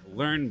drink,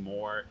 learn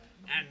more,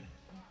 and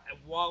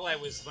while I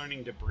was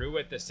learning to brew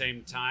at the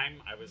same time,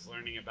 I was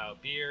learning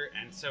about beer,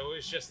 and so it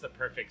was just the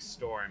perfect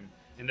storm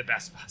in the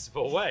best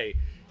possible way.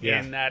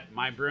 In that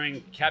my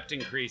brewing kept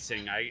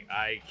increasing.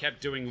 I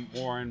kept doing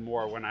more and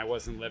more when I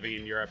wasn't living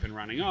in Europe and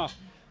running off.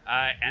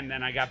 And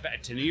then I got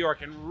back to New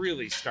York and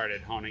really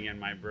started honing in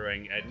my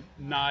brewing. And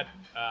not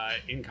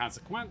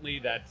inconsequently,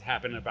 that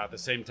happened about the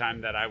same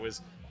time that I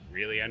was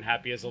really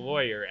unhappy as a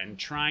lawyer and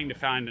trying to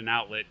find an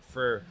outlet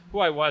for who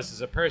I was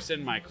as a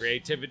person, my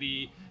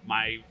creativity,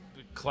 my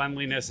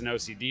cleanliness and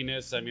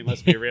OCDness. I mean,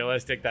 let's be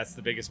realistic. That's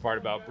the biggest part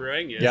about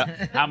brewing is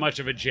how much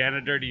of a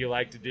janitor do you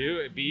like to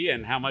be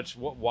and how much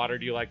water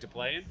do you like to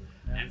play in?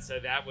 Yeah. And so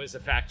that was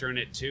a factor in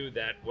it too.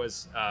 That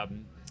was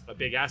a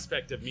big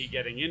aspect of me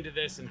getting into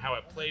this and how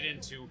it played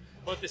into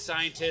both the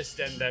scientist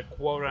and the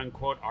quote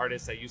unquote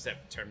artist. I use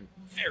that term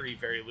very,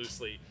 very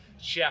loosely.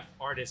 Chef,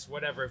 artist,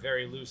 whatever,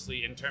 very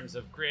loosely in terms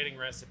of creating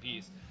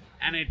recipes.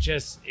 And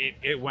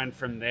it went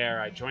from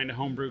there. I joined a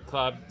homebrew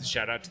club.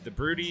 Shout out to the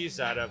Broodies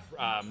out of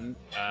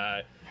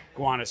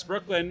Gowanus,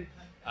 Brooklyn.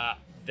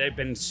 They've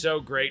been so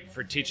great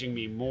for teaching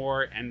me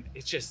more. And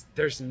it's just,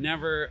 there's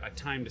never a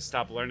time to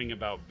stop learning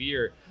about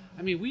beer.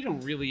 I mean, we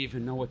don't really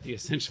even know what the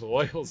essential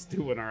oils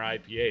do in our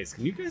IPAs.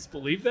 Can you guys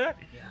believe that?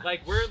 Yeah.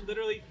 Like, we're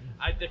literally,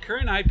 the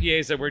current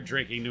IPAs that we're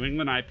drinking, New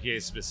England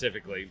IPAs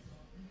specifically,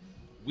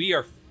 we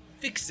are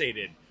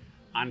fixated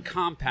on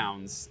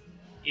compounds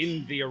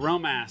in the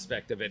aroma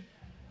aspect of it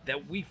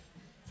that we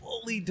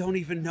fully don't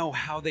even know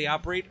how they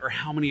operate or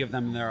how many of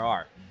them there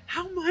are.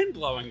 How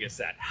mind-blowing is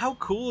that? How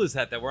cool is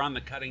that we're on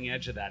the cutting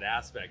edge of that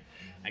aspect?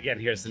 Again,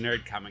 here's the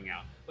nerd coming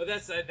out. But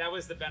that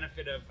was the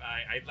benefit of,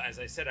 as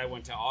I said, I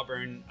went to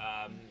Auburn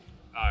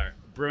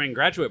brewing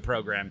graduate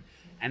program,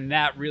 and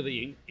that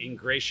really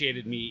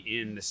ingratiated me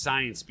in the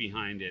science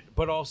behind it,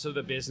 but also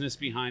the business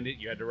behind it.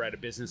 You had to write a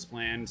business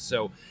plan.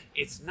 So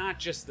it's not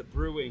just the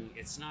brewing,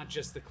 it's not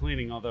just the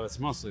cleaning, although it's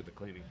mostly the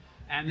cleaning.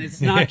 And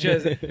it's not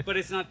just, but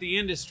it's not the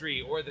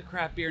industry or the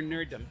craft beer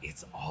nerddom.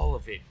 It's all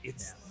of it.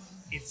 It's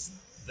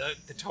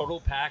the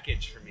total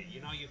package for me.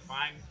 You know,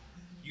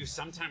 you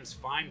sometimes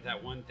find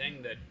that one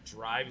thing that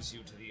drives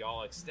you to the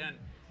all extent.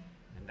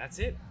 And that's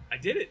it. I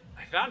did it.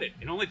 I found it.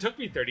 It only took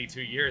me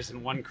 32 years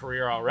and one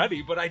career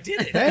already, but I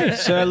did it. Hey,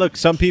 so look,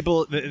 some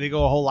people, they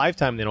go a whole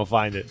lifetime, they don't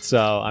find it.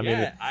 So, I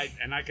mean.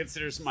 I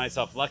consider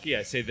myself lucky.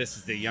 I say this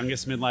is the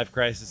youngest midlife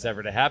crisis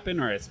ever to happen,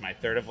 or it's my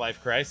third of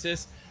life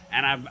crisis.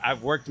 And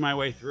I've worked my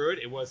way through it.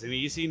 It wasn't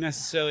easy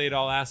necessarily at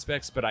all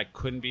aspects, but I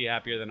couldn't be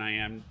happier than I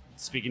am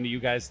speaking to you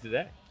guys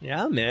today.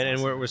 Yeah, man.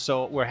 And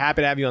we're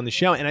happy to have you on the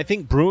show. And I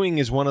think brewing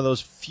is one of those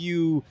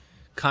few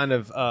kind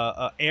of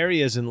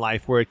areas in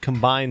life where it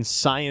combines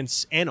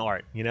science and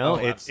art, you know.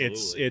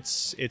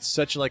 It's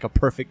such like a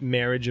perfect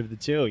marriage of the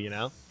two, you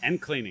know.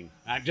 And cleaning.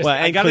 I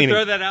gotta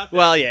throw that out there.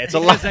 Well, yeah, it's a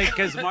lot.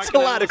 Because Mark, it's a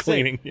lot of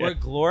cleaning. We're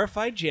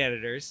glorified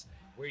janitors.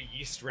 We're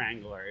yeast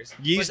wranglers.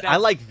 I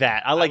like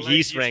that. I like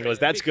yeast wranglers.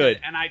 That's good.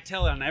 And I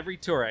tell on every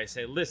tour, I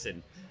say,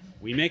 listen,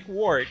 we make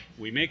wort,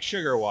 we make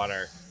sugar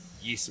water,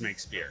 yeast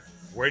makes beer.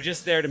 We're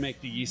just there to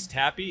make the yeast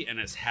happy and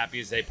as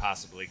happy as they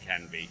possibly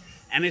can be.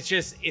 And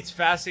it's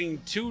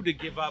fascinating, too, to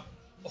give up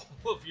all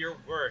of your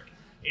work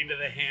into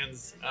the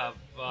hands of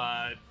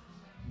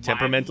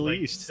temperamental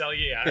yeast.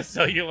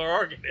 Cellular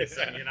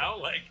organism, you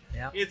know?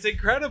 It's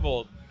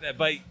incredible.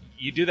 But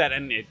you do that,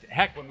 and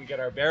heck, when we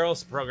get our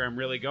barrels program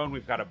really going,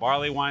 we've got a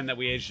barley wine that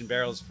we aged in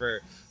barrels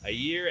for a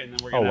year, and then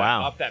we're going to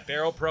up that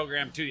barrel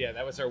program, too. Yeah,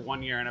 that was our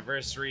 1-year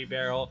anniversary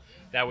barrel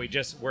that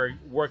we're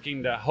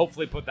working to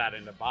hopefully put that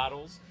into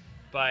bottles.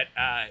 But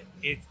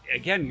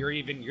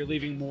you're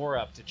leaving more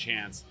up to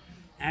chance.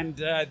 And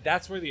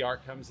that's where the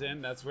art comes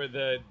in. That's where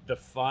the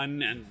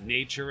fun and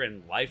nature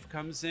and life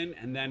comes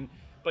in.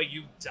 But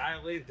you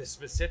dial in the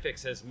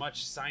specifics as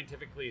much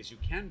scientifically as you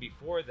can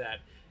before that.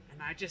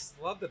 And I just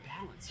love the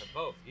balance of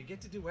both. You get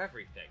to do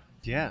everything.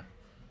 Yeah.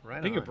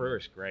 Right. Being a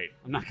brewer's great.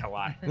 I'm not gonna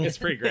lie, it's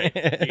pretty great.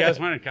 You guys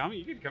want to come?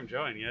 You can come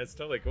join. Yeah, it's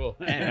totally cool.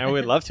 And I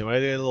would love to. I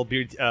did a little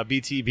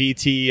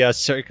BTBT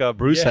circa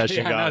brew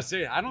session. No,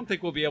 seriously, I don't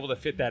think we'll be able to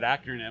fit that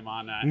acronym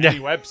on any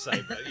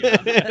website.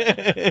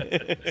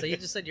 But, So you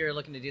just said you're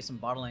looking to do some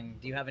bottling.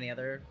 Do you have any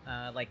other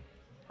like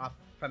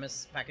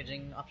off-premise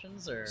packaging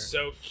options, or?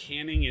 So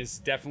canning is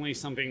definitely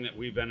something that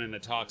we've been in the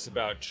talks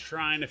about,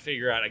 trying to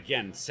figure out.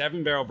 Again,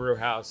 7-barrel brew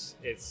house.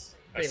 It's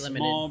Pretty a limited.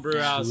 small brew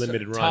house,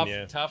 Limited run, tough,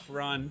 yeah. tough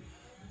run.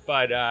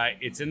 But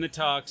it's in the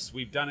talks.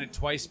 We've done it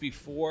twice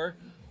before.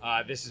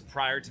 This is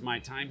prior to my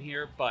time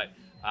here, but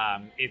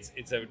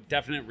it's a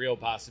definite real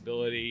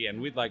possibility,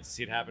 and we'd like to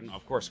see it happen.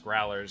 Of course,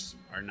 growlers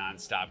are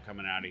nonstop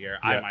coming out of here.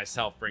 Yeah. I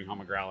myself bring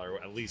home a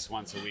growler at least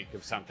once a week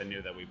of something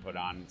new that we put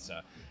on. So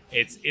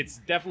it's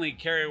definitely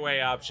carry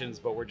away options,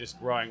 but we're just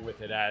growing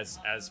with it as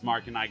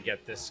Mark and I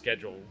get this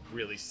schedule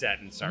really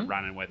set and start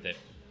running with it.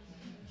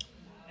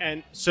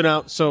 And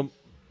so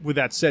with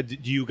that said,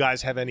 do you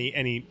guys have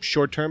any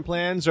short-term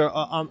plans or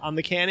on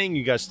the canning?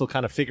 You guys still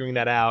kind of figuring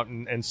that out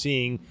and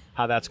seeing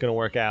how that's going to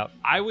work out?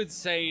 I would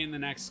say in the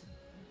next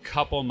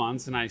couple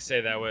months, and I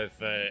say that with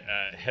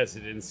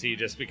hesitancy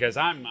just because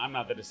I'm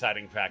not the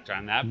deciding factor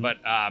on that, but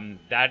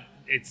that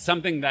it's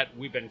something that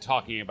we've been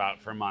talking about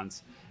for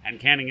months. And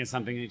canning is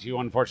something that you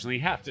unfortunately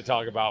have to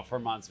talk about for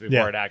months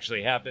before it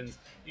actually happens.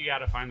 You got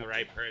to find the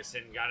right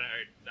person,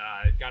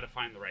 got to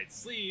find the right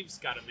sleeves,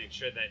 got to make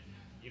sure that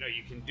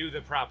you can do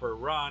the proper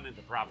run at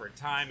the proper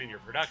time in your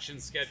production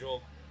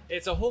schedule.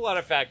 It's a whole lot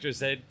of factors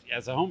that,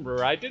 as a home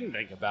brewer, I didn't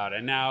think about.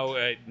 And now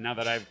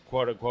that I've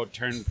quote unquote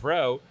turned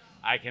pro,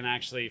 I can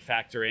actually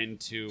factor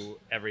into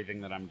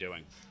everything that I'm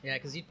doing. Yeah,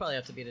 because you'd probably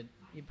have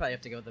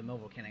to go the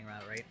mobile canning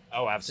route, right?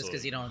 Oh, Just absolutely.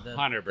 because you don't have the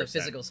 100%.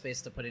 physical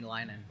space to put in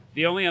line in.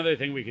 The only other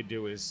thing we could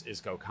do is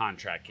go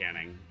contract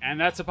canning. And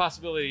that's a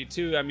possibility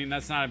too. I mean,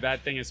 that's not a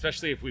bad thing,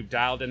 especially if we've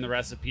dialed in the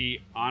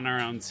recipe on our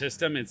own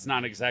system. It's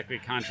not exactly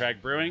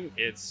contract brewing.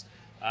 It's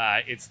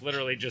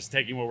literally just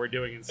taking what we're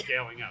doing and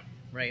scaling up.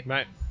 Right.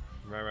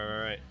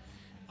 Right.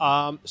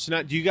 So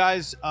now, do you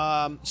guys?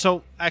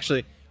 So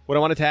actually, what I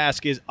wanted to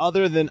ask is,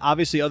 other than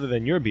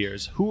your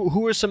beers,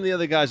 who are some of the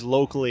other guys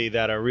locally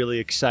that are really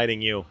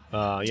exciting you?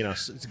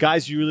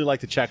 Guys you really like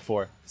to check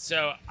for.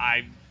 So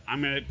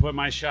I'm going to put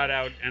my shot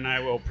out, and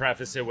I will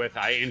preface it with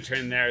I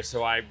interned there,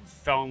 so I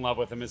fell in love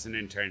with him as an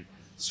intern.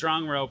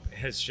 Strong Rope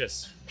has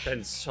just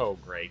been so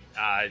great.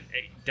 Out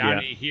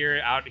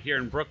here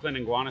in Brooklyn,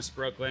 in Gowanus,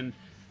 Brooklyn,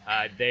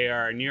 they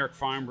are a New York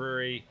farm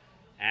brewery,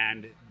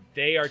 and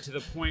they are to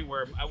the point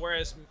where,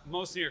 whereas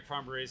most New York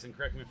farm breweries, and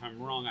correct me if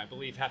I'm wrong, I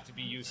believe have to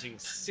be using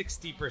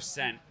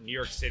 60% New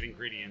York State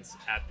ingredients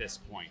at this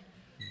point.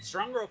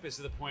 Strong Rope is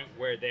to the point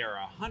where they are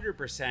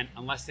 100%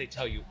 unless they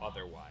tell you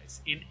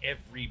otherwise in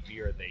every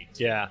beer they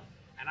do. Yeah.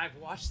 And I've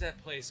watched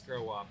that place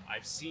grow up.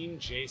 I've seen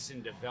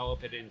Jason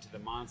develop it into the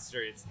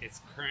monster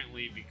it's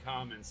currently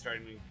become and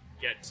starting to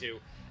get to.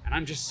 And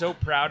I'm just so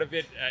proud of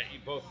it,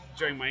 both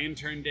during my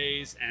intern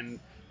days and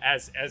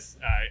as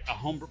a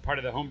homebrew part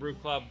of the homebrew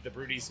club. The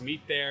Brewdies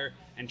meet there,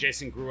 and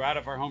Jason grew out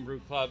of our homebrew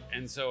club,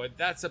 and so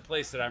that's a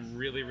place that I'm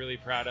really, really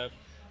proud of.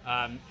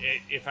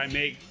 If I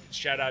may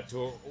shout out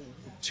to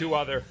two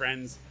other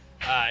friends,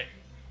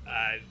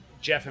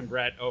 Jeff and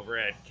Brett over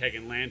at Keg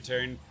and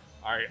Lantern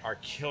are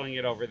killing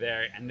it over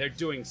there, and they're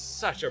doing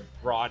such a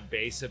broad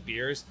base of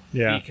beers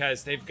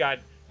because they've got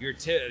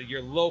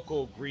your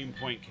local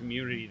Greenpoint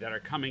community that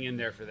are coming in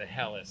there for the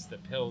Helles, the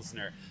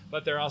Pilsner,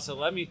 but they're also,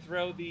 let me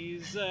throw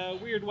these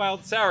weird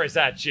wild sours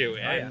at you.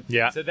 And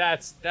so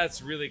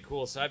that's really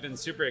cool. So I've been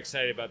super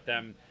excited about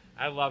them.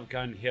 I love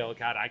Gun Hill.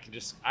 God, I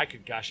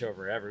could gush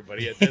over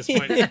everybody at this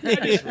point. I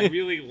just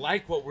really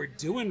like what we're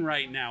doing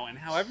right now and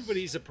how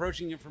everybody's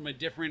approaching it from a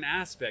different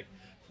aspect.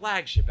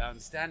 Flagship out in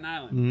Staten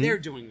Island, they're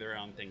doing their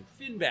own thing.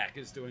 Finback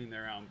is doing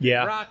their own thing.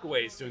 Yeah.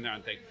 Rockaway is doing their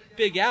own thing.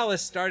 Big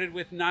Alice started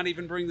with not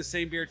even brewing the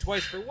same beer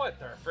twice for what?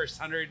 Their first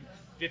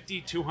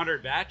 150,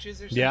 200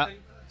 batches or something? Yeah,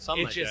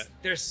 something It's like just,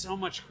 that. there's so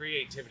much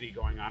creativity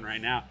going on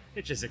right now.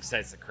 It just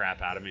excites the crap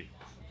out of me.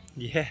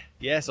 Yeah,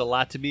 it's a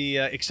lot to be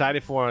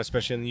excited for,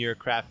 especially in your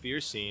craft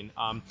beer scene.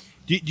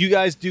 Do you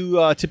guys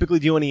typically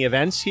do any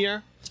events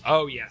here?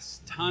 Oh,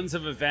 yes. Tons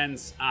of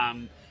events.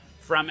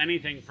 From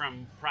anything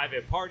from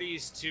private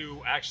parties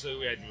to,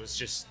 actually, I was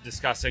just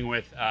discussing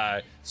with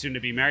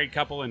soon-to-be married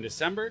couple in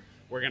December.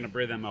 We're going to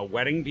brew them a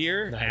wedding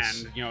beer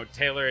Nice. and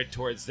tailor it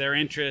towards their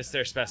interests,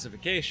 their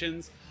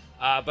specifications.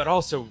 But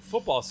also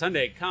football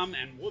Sunday, come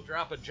and we'll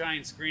drop a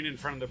giant screen in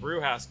front of the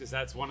brew house because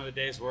that's one of the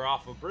days we're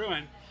off of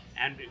brewing.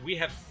 And we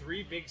have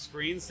 3 big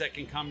screens that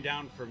can come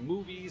down for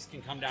movies,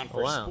 can come down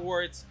for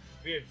sports.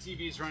 We have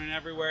TVs running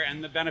everywhere,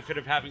 and the benefit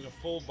of having a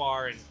full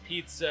bar and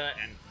pizza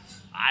and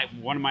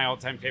one of my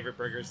all-time favorite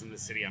burgers in the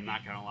city. I'm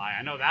not gonna lie.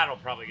 I know that'll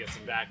probably get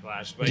some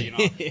backlash, but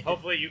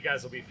hopefully you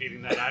guys will be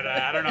feeding that.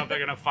 I don't know if they're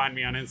gonna find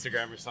me on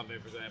Instagram or something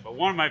for that. But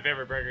one of my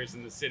favorite burgers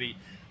in the city.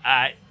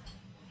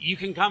 You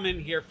can come in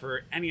here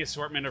for any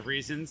assortment of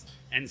reasons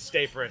and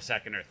stay for a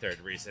second or third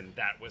reason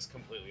that was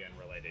completely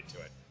unrelated to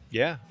it.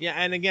 Yeah,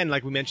 and again,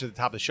 like we mentioned at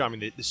the top of the show, I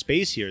mean, the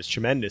space here is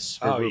tremendous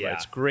for Aruba. Yeah.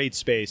 It's great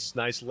space,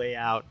 nice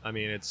layout. I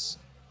mean, it's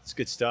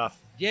good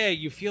stuff. Yeah,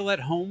 you feel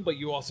at home, but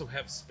you also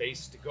have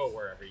space to go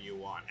wherever you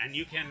want. And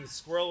you can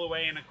squirrel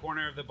away in a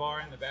corner of the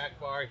bar, in the back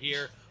bar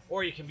here,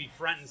 or you can be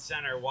front and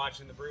center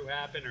watching the brew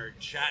happen or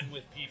chatting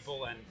with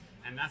people,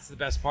 and that's the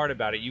best part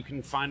about it. You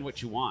can find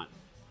what you want.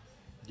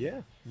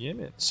 Yeah,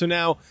 man. So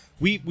now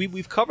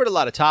we've covered a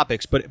lot of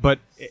topics, but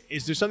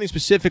is there something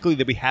specifically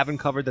that we haven't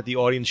covered that the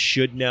audience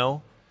should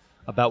know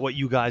about what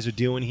you guys are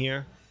doing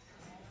here?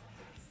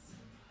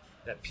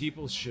 That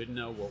people should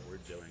know what we're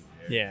doing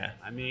here. Yeah.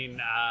 I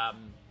mean,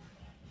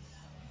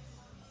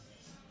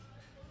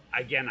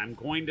 again, I'm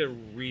going to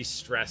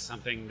re-stress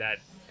something that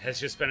has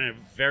just been a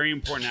very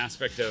important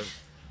aspect of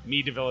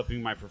me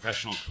developing my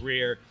professional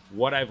career,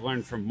 what I've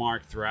learned from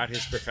Mark throughout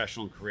his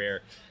professional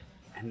career,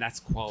 and that's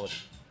quality.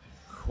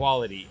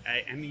 Quality.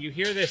 And you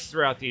hear this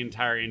throughout the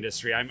entire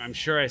industry. I'm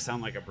sure I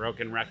sound like a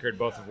broken record,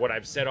 both of what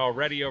I've said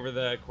already over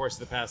the course of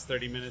the past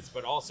 30 minutes,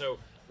 but also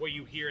what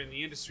you hear in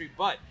the industry.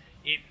 But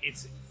it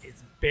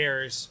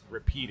bears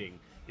repeating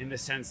in the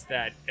sense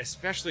that,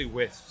 especially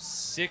with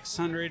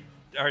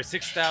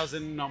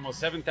 6,000, almost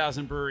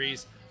 7,000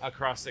 breweries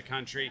across the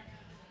country,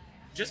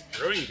 just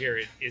brewing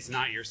beer is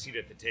not your seat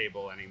at the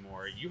table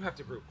anymore. You have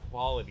to brew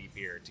quality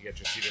beer to get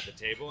your seat at the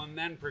table and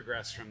then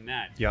progress from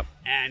that. Yep.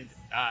 And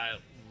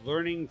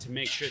learning to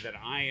make sure that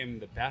I am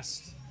the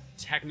best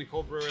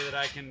technical brewer that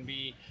I can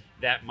be,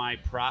 that my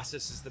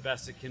process is the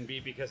best it can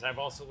be, because I've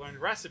also learned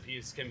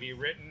recipes can be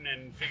written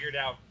and figured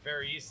out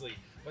very easily.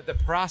 But the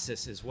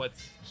process is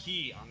what's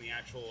key on the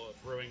actual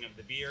brewing of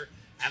the beer,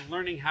 and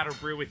learning how to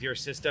brew with your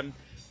system.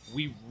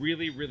 We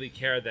really, really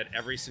care that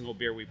every single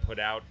beer we put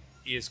out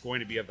is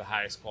going to be of the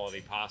highest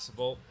quality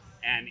possible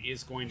and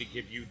is going to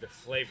give you the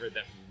flavor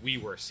that we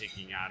were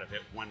seeking out of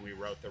it when we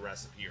wrote the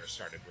recipe or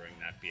started brewing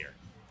that beer.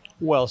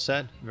 Well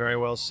said. Very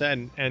well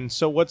said. And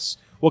so what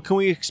can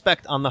we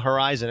expect on the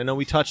horizon? I know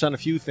we touched on a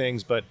few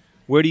things, but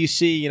where do you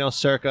see,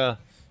 Circa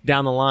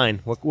down the line?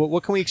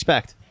 What can we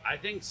expect? I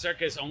think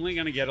Circa is only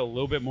going to get a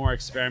little bit more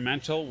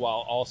experimental while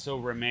also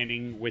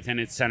remaining within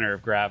its center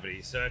of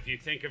gravity. So if you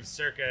think of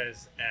Circa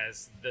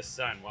as the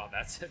sun, well,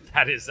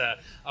 that is a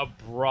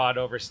broad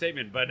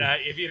overstatement. But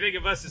if you think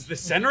of us as the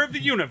center of the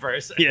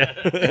universe,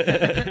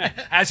 yeah,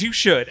 as you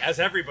should, as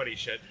everybody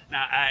should.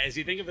 Now, as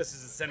you think of us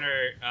as the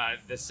center,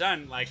 the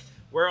sun, like,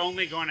 we're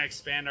only going to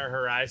expand our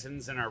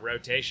horizons and our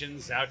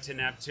rotations out to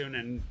Neptune,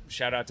 and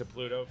shout out to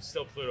Pluto,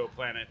 still Pluto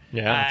planet.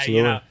 Yeah,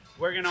 absolutely.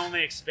 We're going to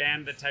only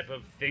expand the type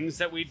of things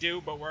that we do,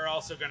 but we're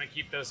also going to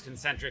keep those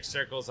concentric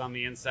circles on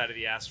the inside of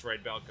the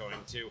asteroid belt going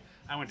too.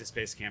 I went to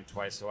space camp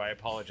twice, so I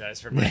apologize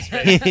for my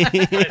space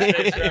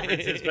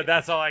references, but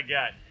that's all I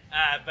got.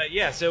 But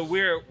yeah, so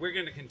we're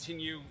going to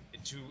continue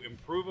to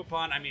improve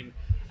upon. I mean,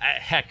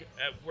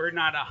 we're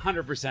not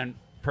 100%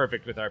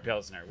 perfect with our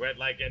Pilsner.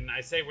 And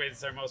I say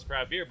it's our most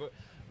proud beer, but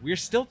we're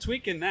still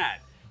tweaking that.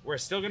 We're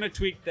still going to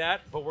tweak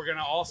that, but we're going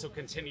to also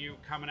continue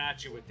coming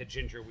at you with the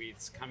ginger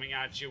wheats, coming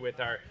at you with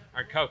our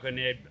cocoa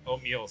nib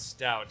oatmeal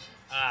stout,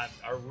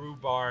 our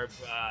rhubarb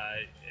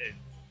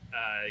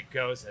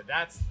goza.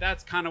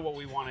 That's kind of what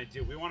we want to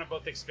do. We want to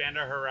both expand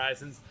our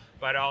horizons,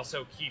 but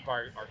also keep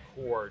our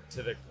core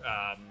to the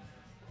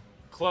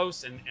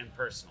close and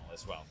personal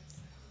as well.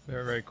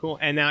 Very, very cool.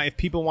 And now, if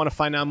people want to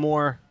find out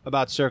more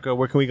about Circa,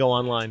 where can we go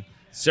online?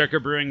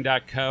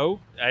 CircaBrewing.co,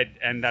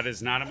 and that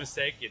is not a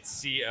mistake.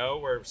 It's CO.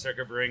 We're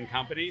Circa Brewing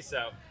Company.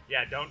 So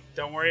yeah,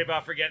 don't worry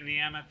about forgetting the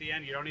M at the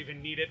end. You don't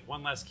even need it.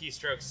 One less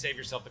keystroke, save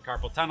yourself the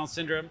carpal tunnel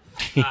syndrome.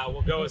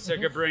 We'll go with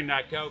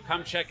CircaBrewing.co.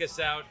 Come check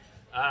us out.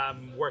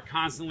 We're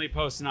constantly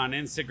posting on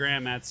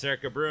Instagram at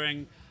Circa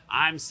Brewing.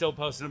 I'm still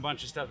posting a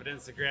bunch of stuff at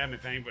Instagram. I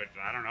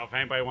don't know if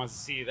anybody wants to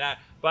see that,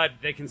 but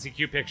they can see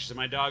cute pictures of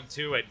my dog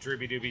too at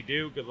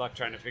Drooby-Dooby-Doo. Good luck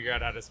trying to figure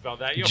out how to spell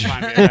that. You'll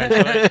find me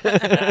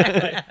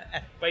eventually.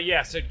 But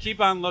yeah, so keep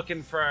on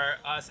looking for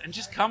us and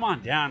just come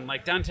on down.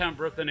 Like downtown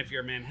Brooklyn, if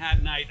you're a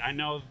Manhattanite, I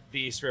know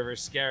the East River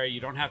is scary. You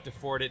don't have to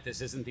ford it.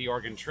 This isn't the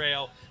Oregon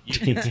Trail. You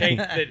can take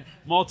the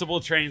multiple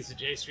trains to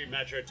J Street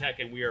Metro Tech,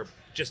 and we are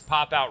just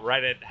pop out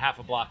right at half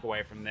a block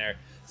away from there.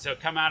 So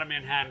come out of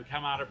Manhattan,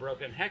 come out of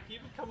Brooklyn. Heck,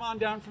 even come on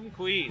down from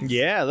Queens.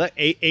 Yeah,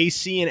 A,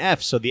 C, and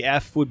F. So the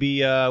F would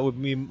be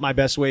my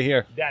best way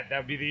here. That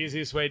would be the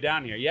easiest way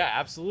down here. Yeah,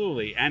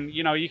 absolutely. And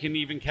you can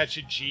even catch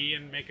a G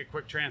and make a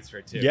quick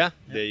transfer too. Yeah,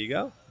 there you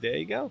go.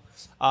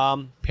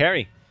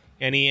 Perry,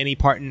 any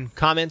parting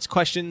comments,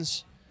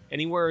 questions,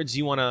 any words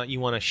you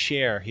wanna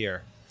share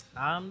here?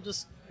 I'm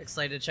just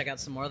excited to check out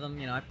some more of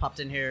them. I popped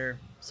in here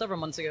several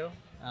months ago.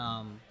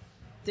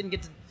 Didn't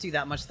get to do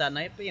that much that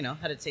night, but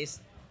had a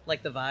taste.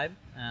 Like the vibe,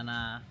 and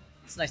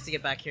it's nice to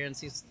get back here and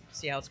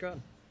see how it's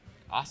growing.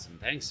 Awesome,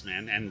 thanks,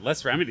 man. And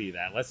let's remedy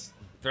that. Let's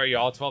throw you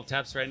all 12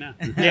 taps right now.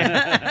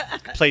 Yeah,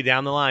 play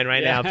down the line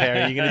right now,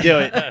 Perry. You're gonna do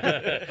it.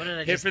 What did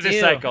I Hit just for do?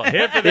 the cycle.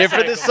 Hit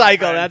for the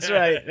cycle. That's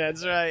right.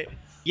 That's right.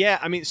 Yeah,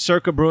 I mean,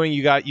 Circa Brewing,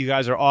 you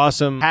guys are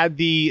awesome. Had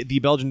the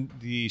Belgian,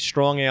 the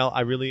strong ale.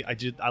 I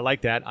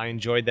like that. I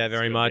enjoyed that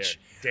very much.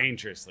 Beer.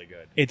 Dangerously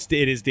good. It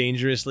is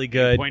dangerously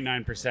good.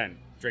 0.9%.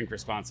 drink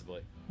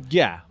responsibly.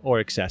 Yeah, or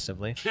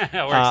excessively.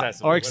 Or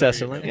excessively. Or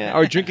excessively. Yeah,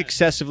 or drink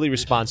excessively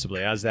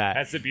responsibly. How's that?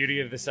 That's the beauty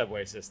of the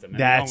subway system. And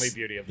That's- the only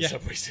beauty of the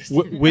subway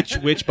system.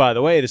 Which, by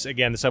the way, the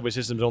subway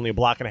system is only a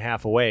block and a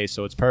half away,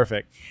 so it's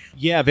perfect.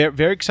 Yeah, very,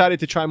 very excited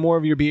to try more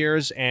of your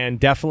beers, and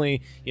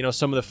definitely,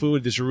 some of the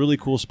food. There's a really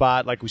cool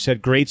spot, like we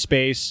said, great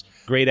space,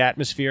 great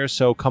atmosphere.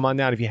 So come on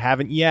down if you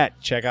haven't yet.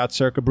 Check out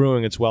Circa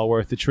Brewing; it's well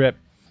worth the trip.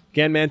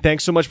 Again, man,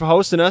 thanks so much for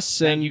hosting us.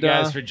 Thank you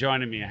guys for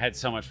joining me. I had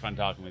so much fun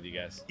talking with you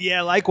guys.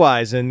 Yeah,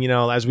 likewise. And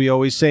as we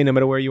always say, no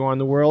matter where you are in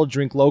the world,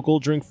 drink local,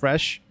 drink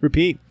fresh,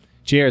 repeat.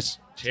 Cheers.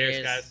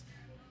 Cheers, guys.